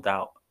hold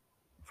out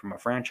from a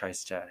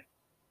franchise tag.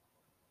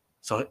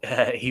 So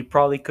he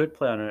probably could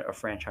play on a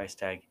franchise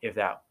tag if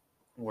that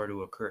were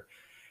to occur.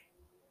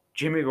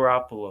 Jimmy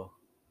Garoppolo,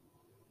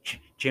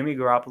 Jimmy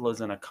Garoppolo's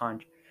in a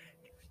contract.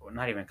 Well,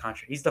 not even a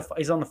contract.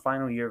 He's on the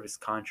final year of his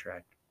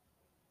contract,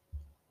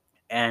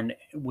 and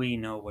we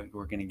know what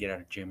we're going to get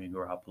out of Jimmy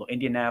Garoppolo.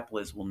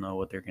 Indianapolis will know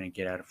what they're going to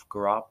get out of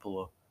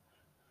Garoppolo.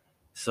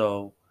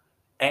 So,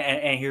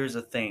 and here's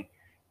the thing: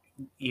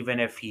 even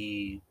if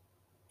he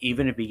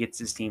gets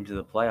his team to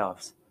the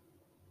playoffs,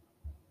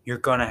 you're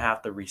gonna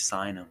have to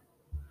re-sign him.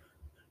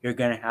 You're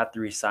gonna have to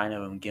re-sign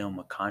him and give him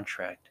a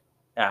contract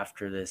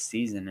after this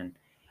season. And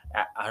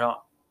I don't.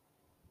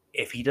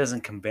 If he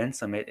doesn't convince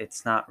them,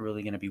 it's not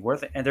really going to be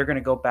worth it. And they're going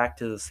to go back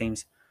to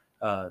the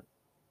uh,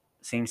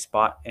 same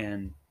spot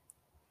and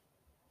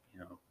you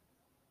know,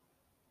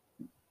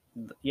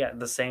 yeah,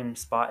 the same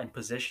spot and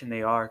position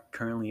they are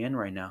currently in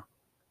right now,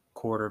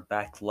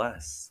 quarterback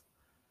less.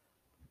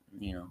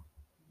 You know,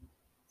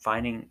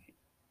 finding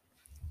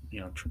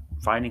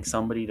finding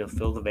somebody to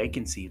fill the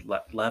vacancy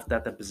left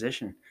at the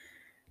position.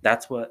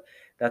 That's what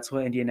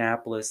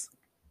Indianapolis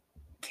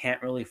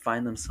can't really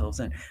find themselves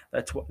in.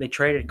 That's what they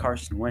traded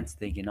Carson Wentz,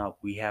 thinking, "Oh,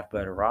 we have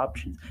better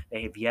options."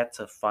 They have yet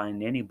to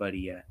find anybody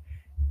yet.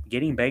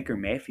 Getting Baker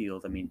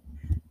Mayfield, I mean,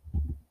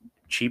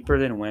 cheaper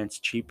than Wentz,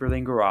 cheaper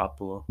than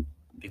Garoppolo.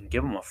 You can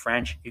give him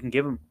You can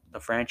give him the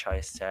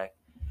franchise tag,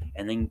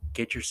 and then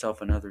get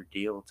yourself another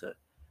deal to.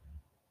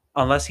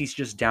 Unless he's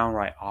just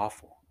downright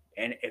awful,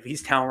 and if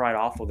he's downright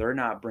awful, they're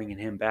not bringing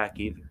him back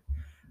either.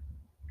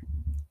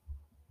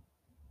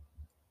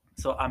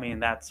 So I mean,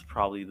 that's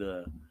probably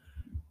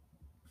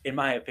in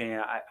my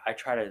opinion, I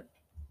try to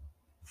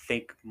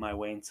think my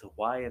way into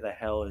why the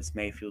hell is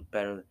Mayfield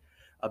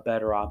a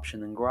better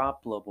option than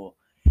Garoppolo. Well,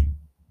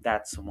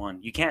 that's the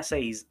one. You can't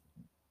say he's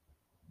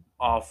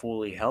all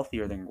fully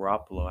healthier than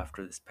Garoppolo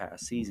after this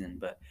past season,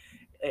 but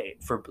hey,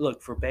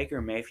 for Baker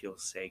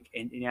Mayfield's sake,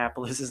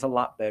 Indianapolis is a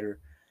lot better.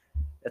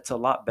 It's a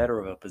lot better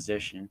of a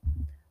position,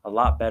 a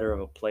lot better of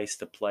a place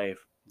to play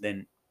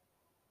than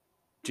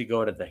to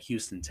go to the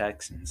Houston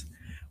Texans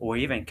or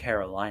even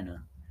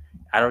Carolina.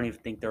 I don't even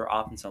think their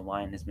offensive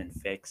line has been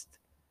fixed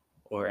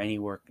or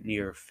anywhere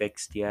near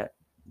fixed yet.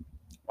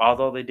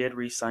 Although they did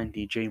re-sign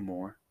DJ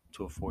Moore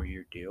to a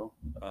 4-year deal,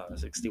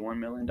 $61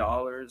 million.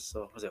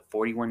 So was it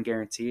 41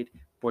 guaranteed?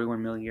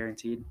 41 million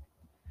guaranteed.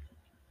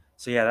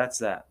 So yeah, that's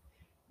that.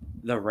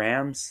 The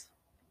Rams.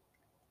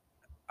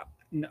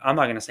 I'm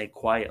not gonna say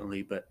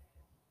quietly, but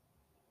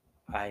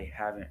I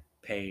haven't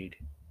paid.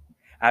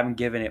 I haven't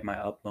given it my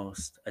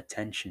utmost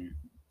attention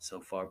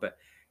so far. But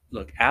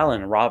look,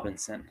 Allen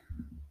Robinson,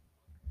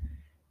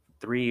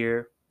 3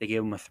 year. They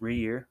gave him a 3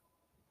 year,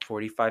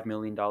 $45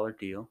 million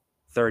deal,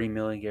 30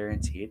 million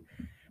guaranteed.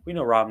 We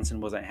know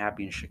Robinson wasn't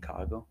happy in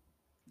Chicago.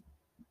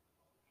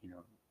 You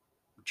know,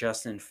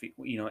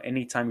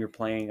 anytime you're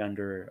playing with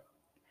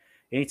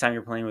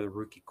a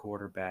rookie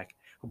quarterback,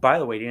 who, by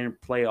the way,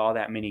 didn't play all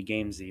that many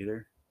games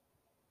either,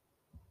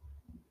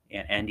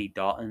 and Andy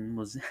Dalton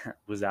was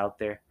was out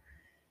there.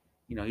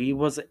 He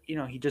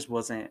just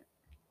wasn't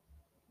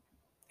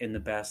in the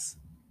best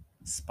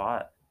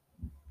spot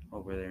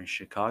over there in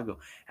Chicago.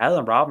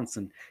 Allen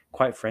Robinson,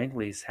 quite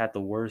frankly, has had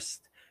the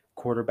worst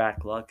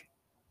quarterback luck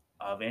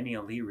of any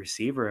elite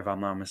receiver, if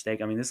I'm not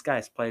mistaken. I mean, this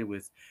guy's played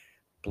with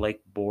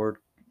Blake Board,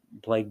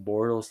 Blake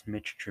Bortles,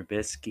 Mitch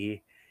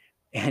Trubisky,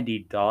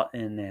 Andy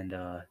Dalton, and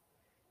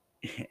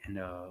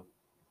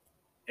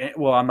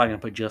well, I'm not going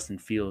to put Justin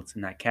Fields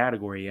in that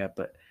category yet,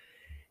 but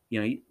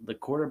the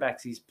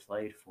quarterbacks he's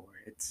played for,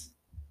 it's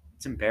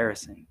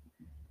embarrassing.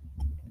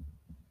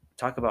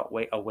 Talk about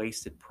a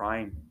wasted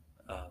prime,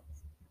 uh,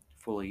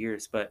 full of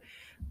years. But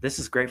this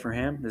is great for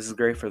him. This is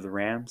great for the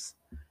Rams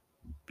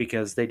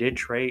because they did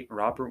trade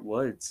Robert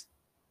Woods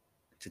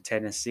to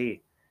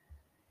Tennessee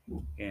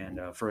and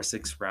for a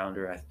sixth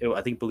rounder.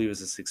 I think believe it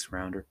was a sixth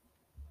rounder.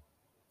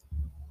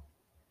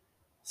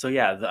 So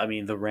yeah, I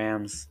mean the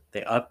Rams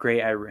they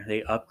upgrade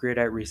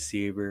at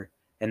receiver,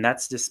 and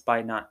that's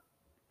despite not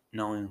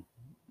knowing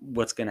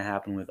what's going to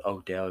happen with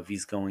Odell if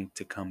he's going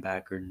to come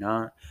back or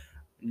not.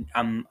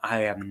 I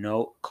have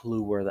no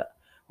clue where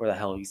the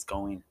hell he's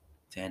going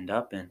to end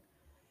up in.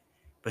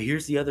 But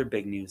here's the other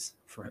big news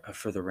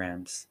for the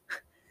Rams.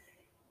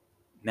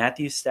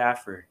 Matthew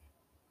Stafford,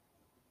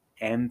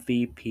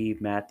 MVP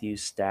Matthew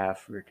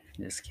Stafford.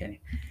 Just kidding.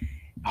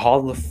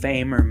 Hall of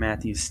Famer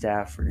Matthew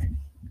Stafford.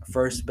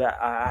 First,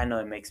 I know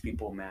it makes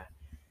people mad,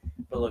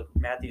 but look,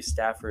 Matthew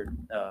Stafford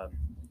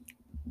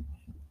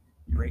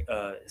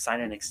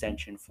signed an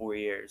extension, 4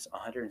 years,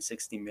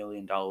 $160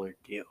 million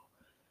deal.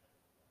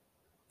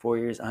 4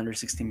 years,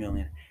 160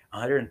 million,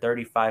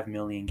 135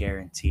 million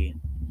guaranteed.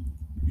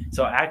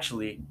 So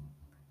actually,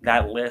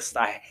 that list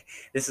I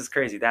this is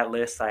crazy. That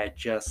list I had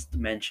just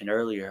mentioned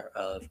earlier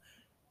of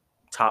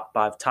top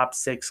five, top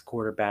six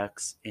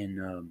quarterbacks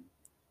in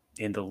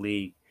the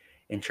league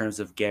in terms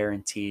of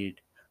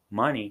guaranteed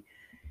money.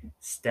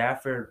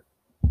 Stafford,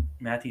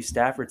 Matthew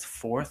Stafford's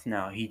fourth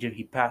now.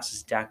 He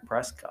passes Dak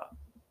Prescott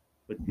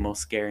with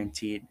most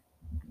guaranteed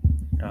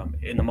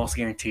in the most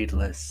guaranteed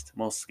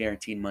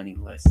money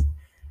list,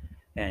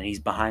 and he's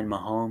behind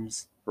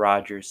Mahomes,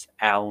 Rodgers,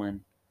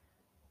 Allen,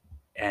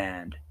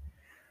 and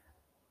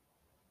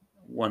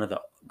one of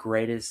the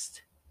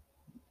greatest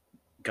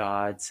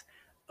gods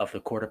of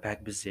the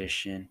quarterback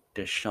position,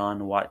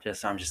 Deshaun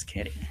Watson. I'm just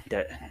kidding.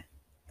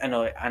 I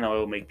know it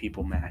will make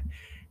people mad.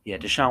 Yeah,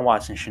 Deshaun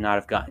Watson should not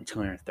have gotten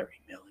 230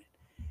 million.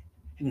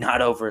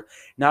 Not over,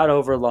 not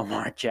over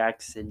Lamar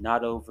Jackson.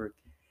 Not over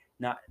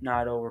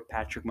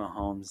Patrick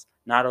Mahomes.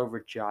 Not over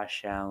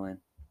Josh Allen.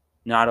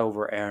 Not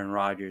over Aaron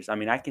Rodgers. I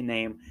mean, I can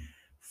name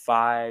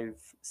 5,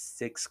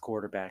 6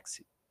 quarterbacks,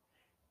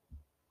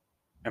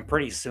 and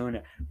pretty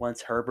soon,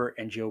 once Herbert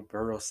and Joe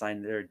Burrow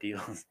sign their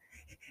deals,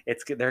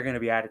 they're going to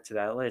be added to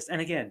that list. And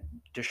again,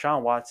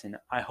 Deshaun Watson,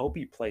 I hope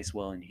he plays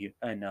well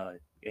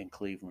in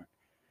Cleveland.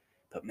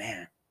 But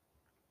man,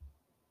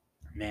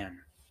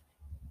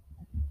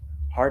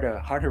 hard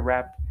to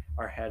wrap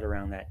our head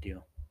around that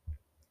deal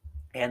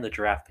and the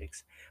draft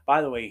picks.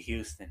 By the way,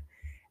 Houston,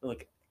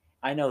 look,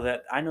 I know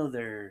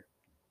their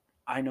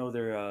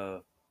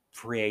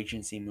free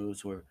agency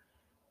moves were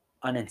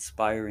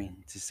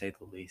uninspiring to say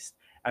the least.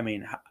 I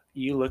mean,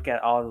 you look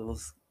at all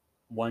those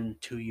 1,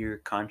 2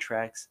 year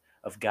contracts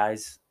of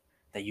guys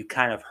that you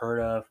kind of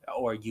heard of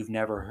or you've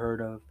never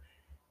heard of.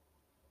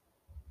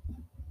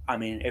 I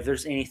mean, if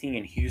there's anything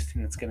in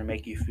Houston that's going to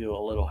make you feel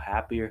a little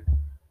happier,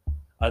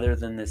 other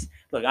than this,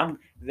 look,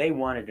 they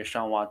wanted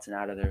Deshaun Watson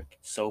out of there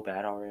so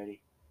bad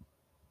already.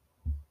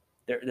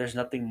 There's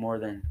nothing more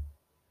than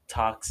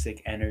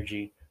toxic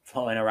energy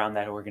flowing around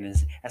that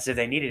organization, as if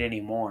they needed any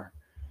more.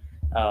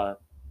 Uh,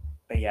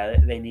 but yeah,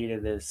 they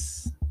needed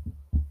this,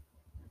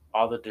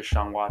 all the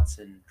Deshaun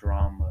Watson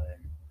drama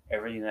and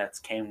everything that's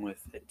came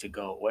with it to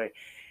go away.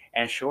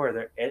 And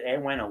sure,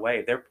 it went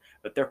away.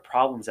 But their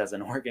problems as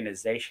an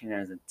organization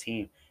and as a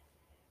team,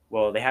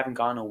 well, they haven't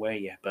gone away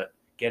yet. But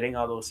getting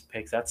all those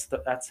picks, that's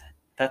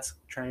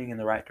trending in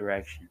the right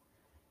direction.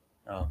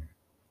 Um,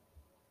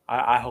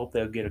 I hope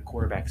they'll get a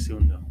quarterback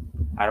soon, though.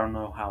 I don't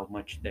know how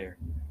much they're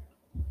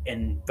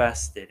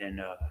invested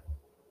in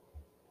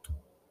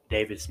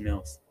Davis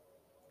Mills.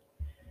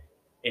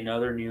 In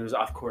other news,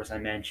 of course, I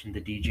mentioned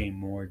the DJ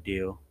Moore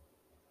deal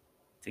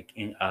to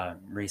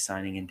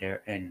re-signing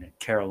in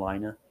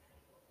Carolina.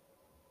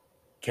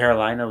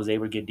 Carolina was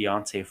able to get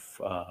Deontay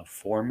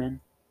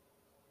Foreman.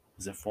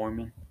 Was it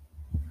Foreman?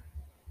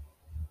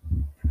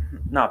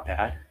 Not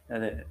bad.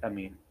 I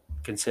mean,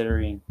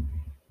 considering,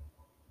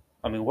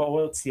 I mean,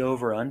 what's the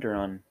over under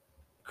on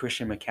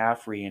Christian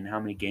McCaffrey and how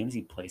many games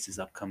he plays this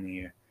upcoming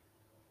year?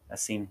 That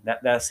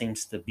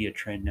seems to be a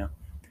trend now.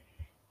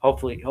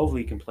 Hopefully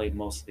he can play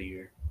most of the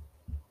year.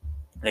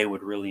 They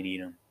would really need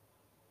him.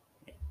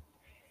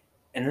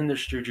 And then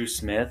there's Juju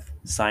Smith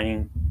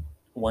signing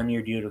 1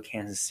 year deal to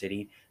Kansas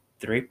City,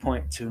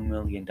 $3.2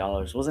 million.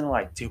 Wasn't it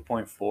like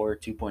 2.4,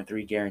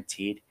 2.3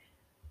 guaranteed?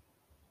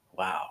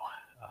 Wow.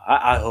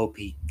 I hope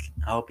he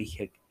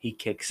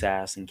kicks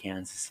ass in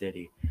Kansas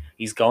City.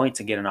 He's going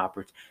to get an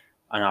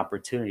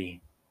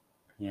opportunity,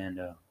 and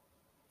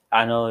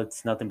I know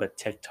it's nothing but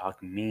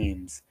TikTok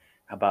memes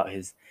about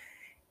his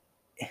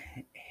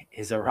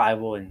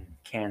arrival in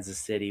Kansas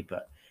City,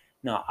 but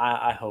no,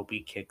 I hope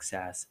he kicks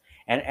ass.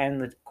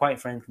 And quite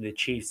frankly, the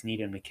Chiefs need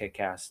him to kick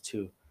ass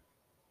too,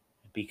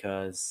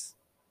 because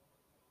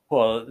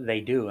well,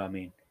 they do. I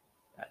mean,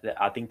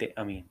 I think they.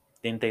 I mean,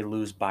 didn't they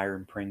lose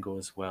Byron Pringle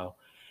as well?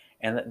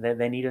 And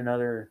they need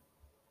another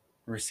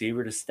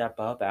receiver to step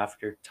up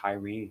after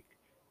Tyreek.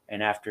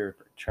 and after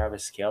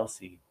Travis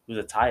Kelce, who's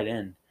a tight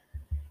end.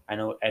 I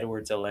know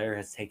Edwards-Helaire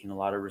has taken a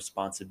lot of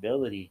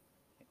responsibility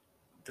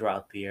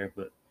throughout the year,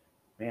 but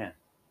man,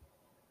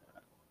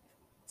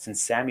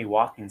 since Sammy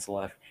Watkins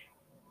left,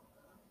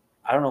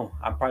 I don't know.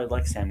 I probably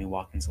like Sammy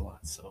Watkins a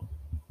lot. So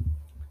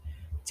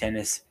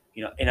tennis,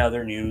 in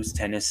other news,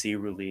 Tennessee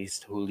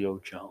released Julio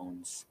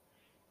Jones.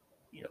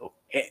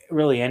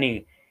 Really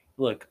any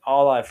look.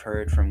 All I've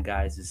heard from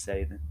guys is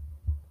say that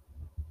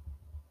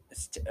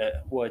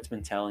it's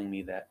been telling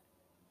me that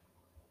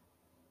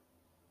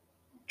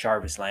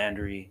Jarvis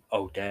Landry,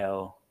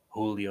 Odell,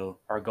 Julio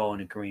are going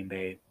to Green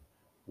Bay.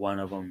 One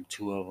of them,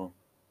 two of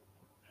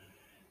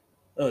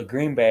them.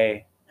 Green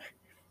Bay.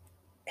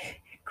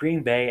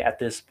 Green Bay at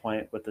this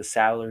point with the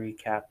salary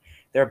cap,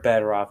 they're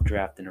better off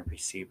drafting a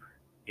receiver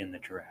in the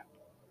draft.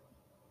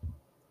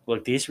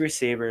 Look, these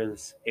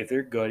receivers, if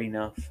they're good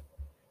enough,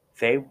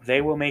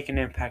 they will make an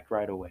impact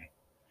right away.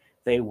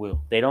 They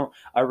will. They don't.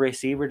 A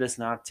receiver does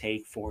not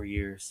take 4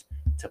 years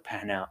to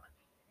pan out.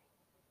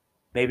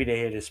 Maybe they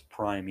hit his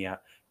prime, yeah,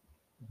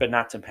 but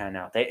not to pan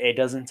out. It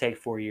doesn't take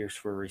 4 years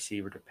for a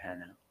receiver to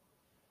pan out.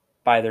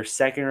 By their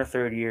second or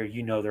third year,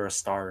 you know they're a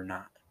star or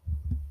not.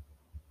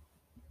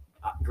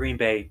 Green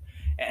Bay,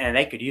 and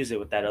they could use it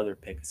with that other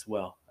pick as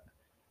well.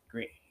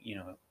 Green,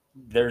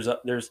 there's.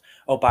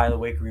 Oh, by the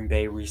way, Green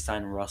Bay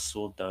re-signed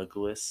Russell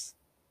Douglas,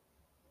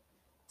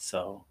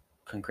 so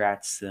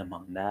congrats to them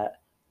on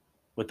that.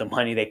 With the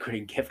money they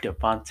couldn't give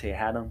Devontae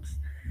Adams,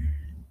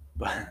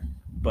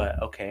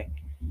 but okay,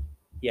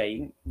 yeah,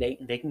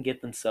 they can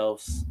get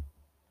themselves.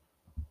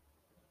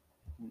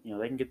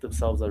 They can get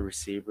themselves a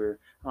receiver.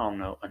 I don't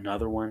know,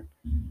 another one.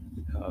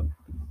 Uh,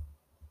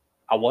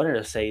 I wanted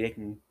to say they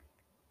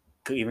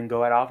could even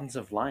go at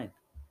offensive line,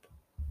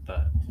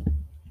 but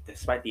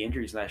despite the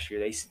injuries last year,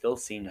 they still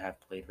seem to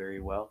have played very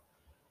well.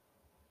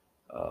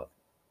 Uh,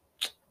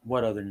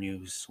 what other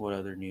news? What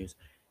other news?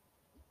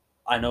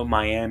 I know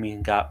Miami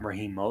got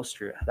Raheem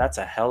Mostert. That's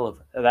a hell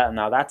of that.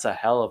 Now that's a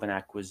hell of an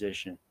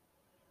acquisition.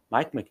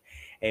 Mike Mc,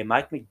 hey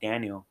Mike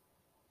McDaniel.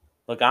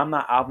 Look, I'm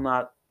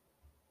not.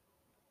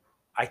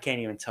 I can't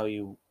even tell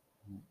you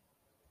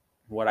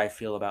what I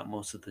feel about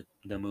most of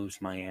the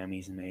moves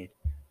Miami's made.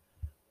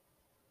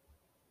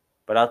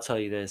 But I'll tell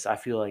you this: I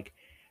feel like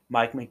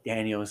Mike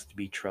McDaniel is to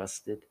be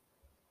trusted.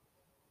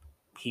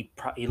 He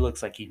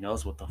looks like he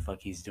knows what the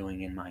fuck he's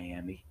doing in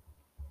Miami.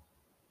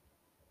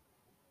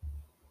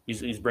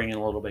 He's bringing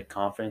a little bit of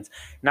confidence.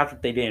 Not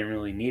that they didn't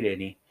really need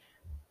any,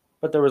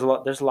 but there's a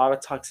lot of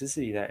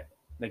toxicity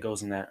that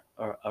goes in that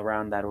or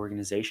around that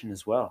organization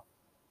as well.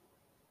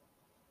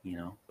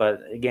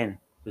 But again,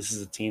 this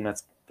is a team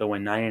that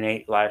went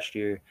 9-8 last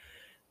year.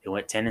 They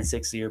went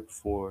 10-6 the year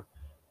before.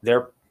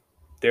 Their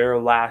their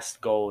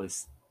last goal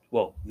is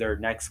their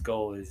next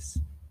goal is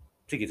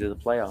to get to the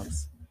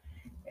playoffs,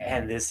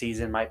 and this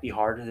season might be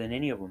harder than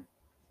any of them.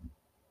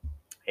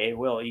 It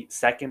will.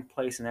 Second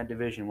place in that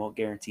division won't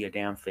guarantee a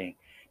damn thing.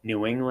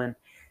 New England,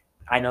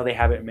 I know they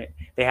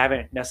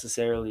haven't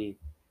necessarily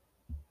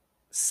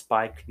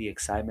spiked the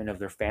excitement of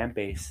their fan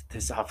base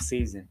this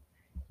offseason,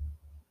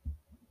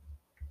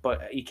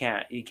 but you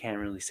can't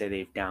really say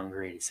they've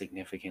downgraded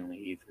significantly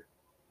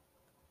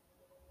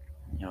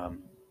either.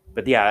 Um,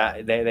 but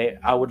yeah,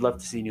 I would love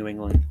to see New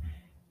England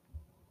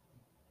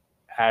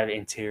add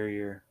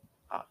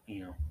uh,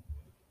 you know,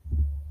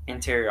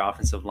 interior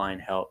offensive line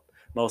help,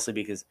 mostly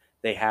because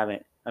they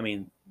haven't. I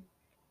mean,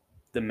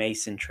 the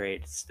Mason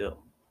trade still.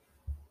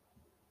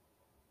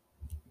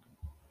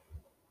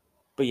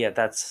 But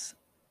yeah,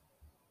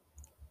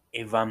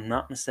 if I'm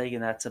not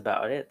mistaken, that's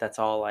about it. That's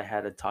all I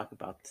had to talk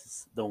about.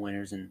 The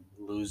winners and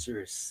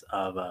losers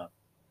of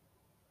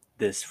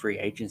this free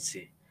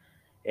agency,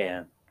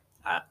 and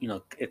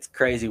it's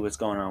crazy what's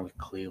going on with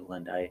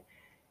Cleveland.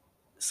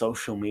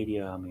 Social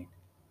media. I mean,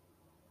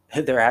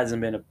 there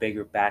hasn't been a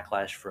bigger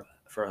backlash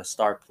for a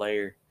star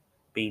player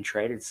being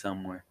traded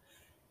somewhere.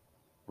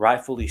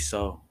 Rightfully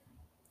so.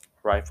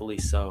 Rightfully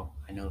so.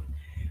 I know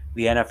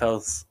the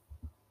NFL's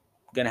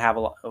gonna have a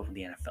lot of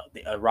the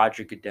NFL.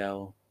 Roger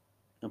Goodell,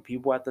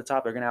 people at the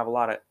top are gonna have a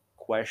lot of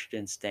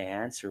questions to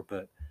answer,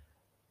 but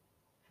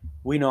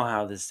we know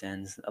how this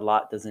ends. A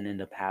lot doesn't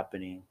end up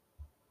happening.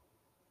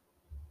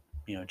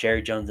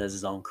 Jerry Jones has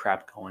his own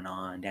crap going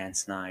on. Dan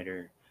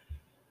Snyder,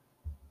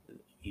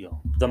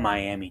 the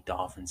Miami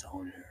Dolphins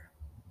owner.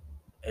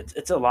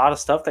 It's a lot of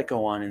stuff that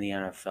go on in the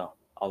NFL.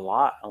 A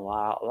lot, a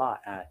lot, a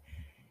lot.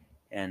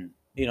 And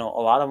a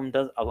lot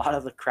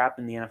of the crap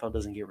in the NFL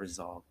doesn't get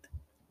resolved.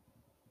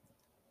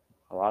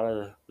 A lot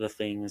of the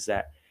things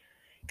that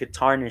could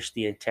tarnish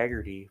the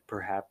integrity,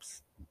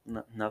 perhaps,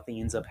 nothing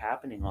ends up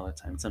happening all the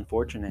time. It's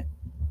unfortunate.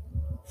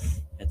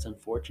 It's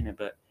unfortunate,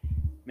 but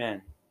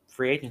man,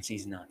 free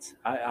agency's nuts.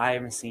 I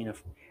haven't seen,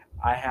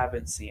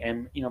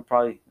 and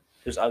probably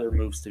there's other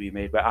moves to be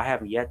made, but I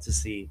haven't yet to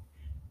see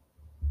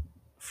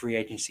free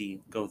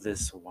agency go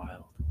this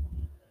wild.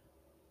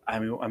 I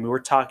mean, we're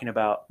talking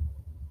about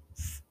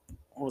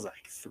what was it,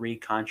 like three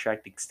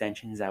contract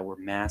extensions that were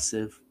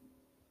massive,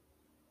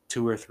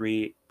 two or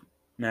three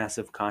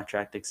massive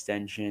contract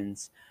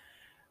extensions.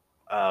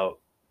 Uh,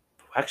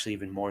 Actually,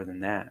 even more than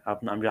that. I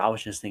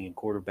was just thinking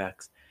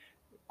quarterbacks,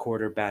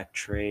 quarterback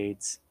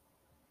trades.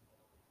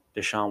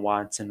 Deshaun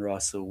Watson,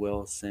 Russell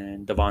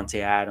Wilson,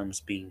 Devontae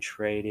Adams being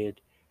traded.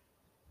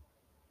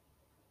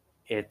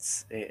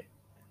 It's it,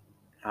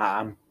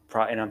 and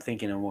I'm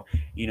thinking of more,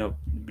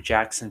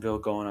 Jacksonville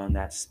going on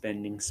that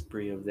spending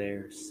spree of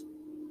theirs.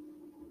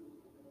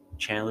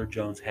 Chandler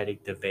Jones heading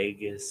to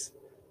Vegas.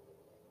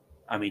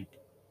 I mean,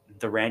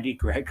 the Randy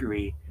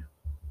Gregory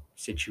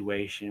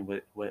situation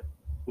with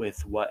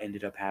what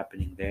ended up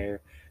happening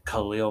there.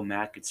 Khalil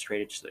Mack gets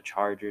traded to the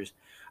Chargers.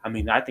 I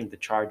mean, I think the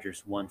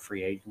Chargers won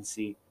free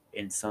agency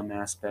in some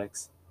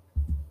aspects,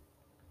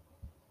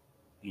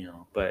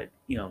 but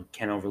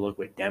can't overlook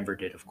what Denver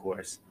did. Of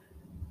course,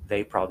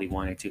 they probably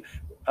wanted to.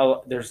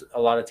 There's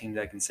a lot of teams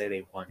that can say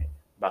they won it.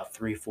 About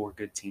three, four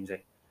good teams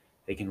that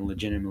they can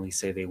legitimately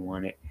say they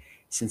won it.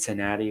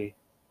 Cincinnati,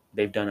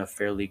 they've done a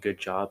fairly good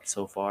job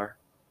so far.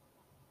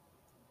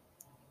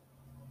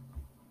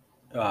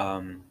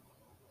 Um,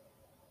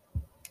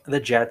 the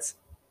Jets,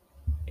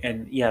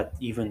 and yeah,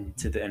 even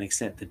to an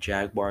extent, the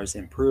Jaguars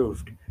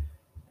improved.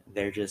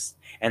 They're just,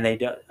 and they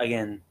do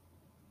again.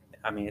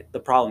 I mean, the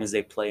problem is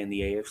they play in the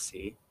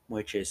AFC,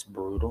 which is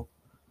brutal.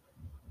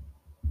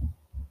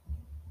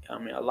 I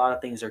mean, a lot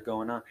of things are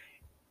going on.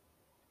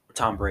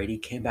 Tom Brady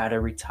came out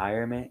of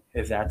retirement.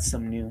 If that's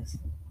some news,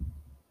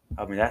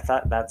 I mean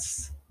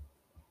that's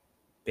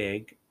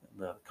big.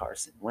 The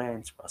Carson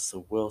Wentz,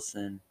 Russell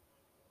Wilson,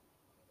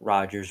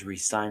 Rodgers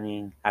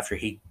resigning after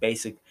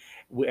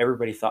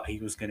everybody thought he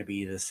was going to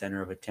be the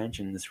center of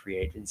attention in this free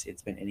agency.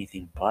 It's been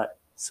anything but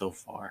so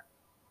far.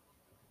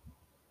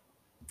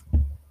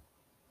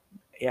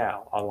 Yeah,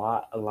 a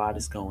lot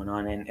is going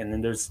on, and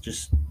then there's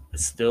just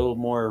still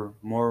more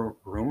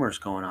rumors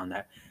going on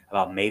that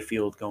about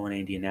Mayfield going to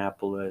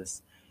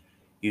Indianapolis.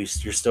 You're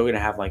still gonna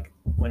have like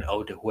when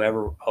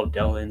whoever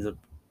Odell ends up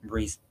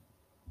re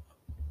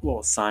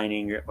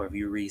signing, or if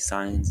he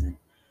resigns and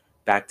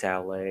back to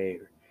LA,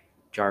 or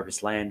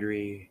Jarvis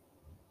Landry,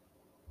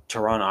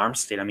 Teron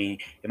Armstead. I mean,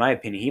 in my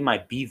opinion, he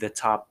might be the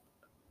top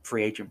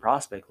free agent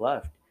prospect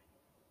left,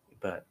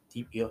 but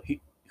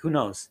who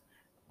knows?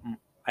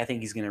 I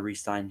think he's going to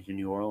re-sign to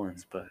New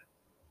Orleans, but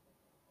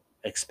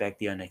expect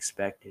the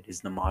unexpected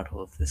is the motto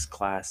of this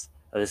class,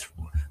 of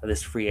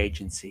this free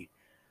agency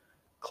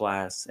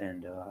class,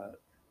 and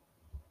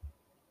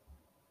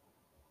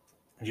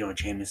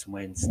Jameis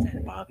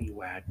Winston, Bobby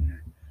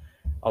Wagner.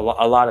 A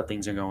lot of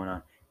things are going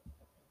on.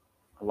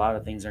 A lot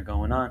of things are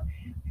going on,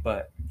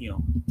 but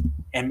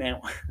and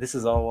this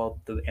is all while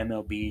the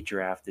MLB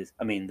draft is.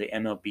 I mean, the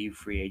MLB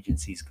free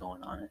agency is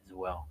going on as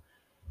well.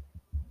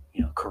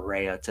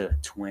 Correa to the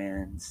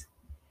Twins.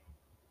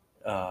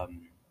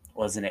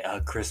 Wasn't it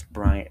Chris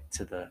Bryant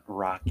to the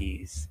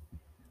Rockies?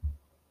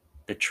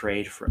 The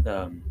trade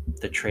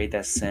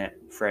that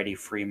sent Freddie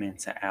Freeman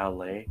to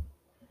LA.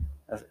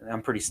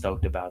 I'm pretty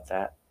stoked about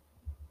that.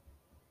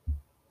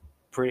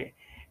 Pretty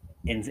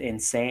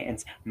insane.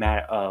 And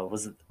Matt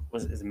was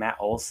is Matt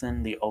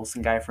Olson, the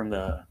Olson guy from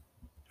the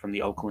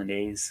Oakland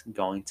A's,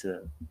 going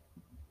to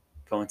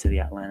the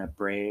Atlanta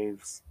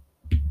Braves.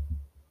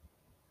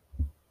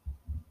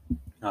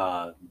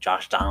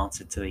 Josh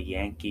Donaldson to the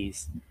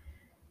Yankees.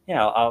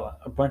 Yeah,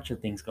 a bunch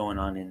of things going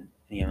on in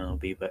the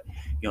MLB, but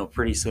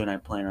pretty soon I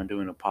plan on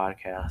doing a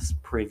podcast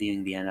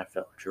previewing the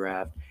NFL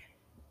draft.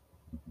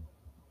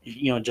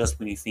 Just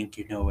when you think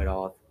you know it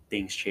all,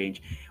 things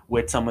change.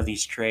 With some of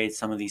these trades,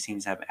 some of these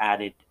teams have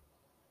added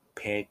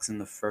picks in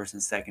the first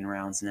and second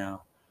rounds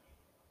now.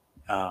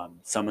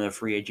 Some of the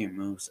free agent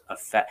moves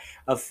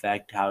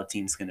affect how a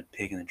team's going to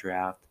pick in the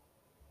draft.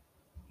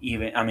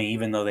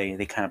 Even though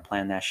they kind of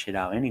plan that shit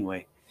out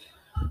anyway.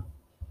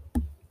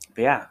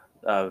 But yeah,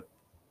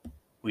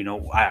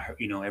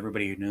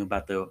 everybody who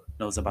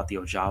knows about the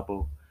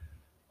Ojabo.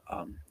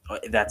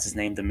 That's his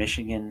name, the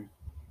Michigan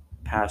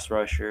pass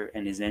rusher,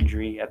 and his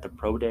injury at the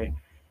pro day.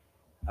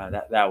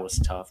 That was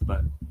tough,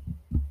 but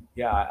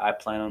yeah, I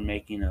plan on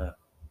making a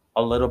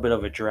little bit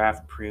of a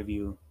draft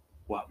preview.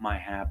 What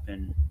might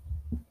happen?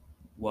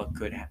 What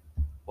could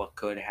what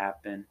could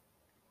happen?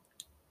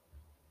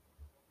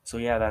 So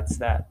yeah, that's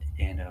that,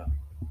 and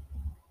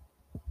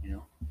you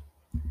know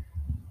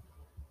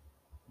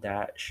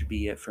that should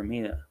be it for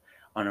me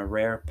on a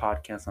rare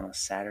podcast on a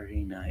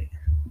Saturday night.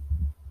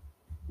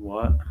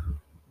 What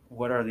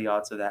what are the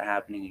odds of that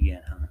happening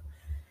again, huh?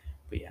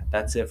 But yeah,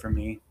 that's it for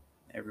me.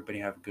 Everybody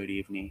have a good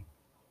evening.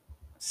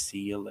 See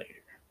you later.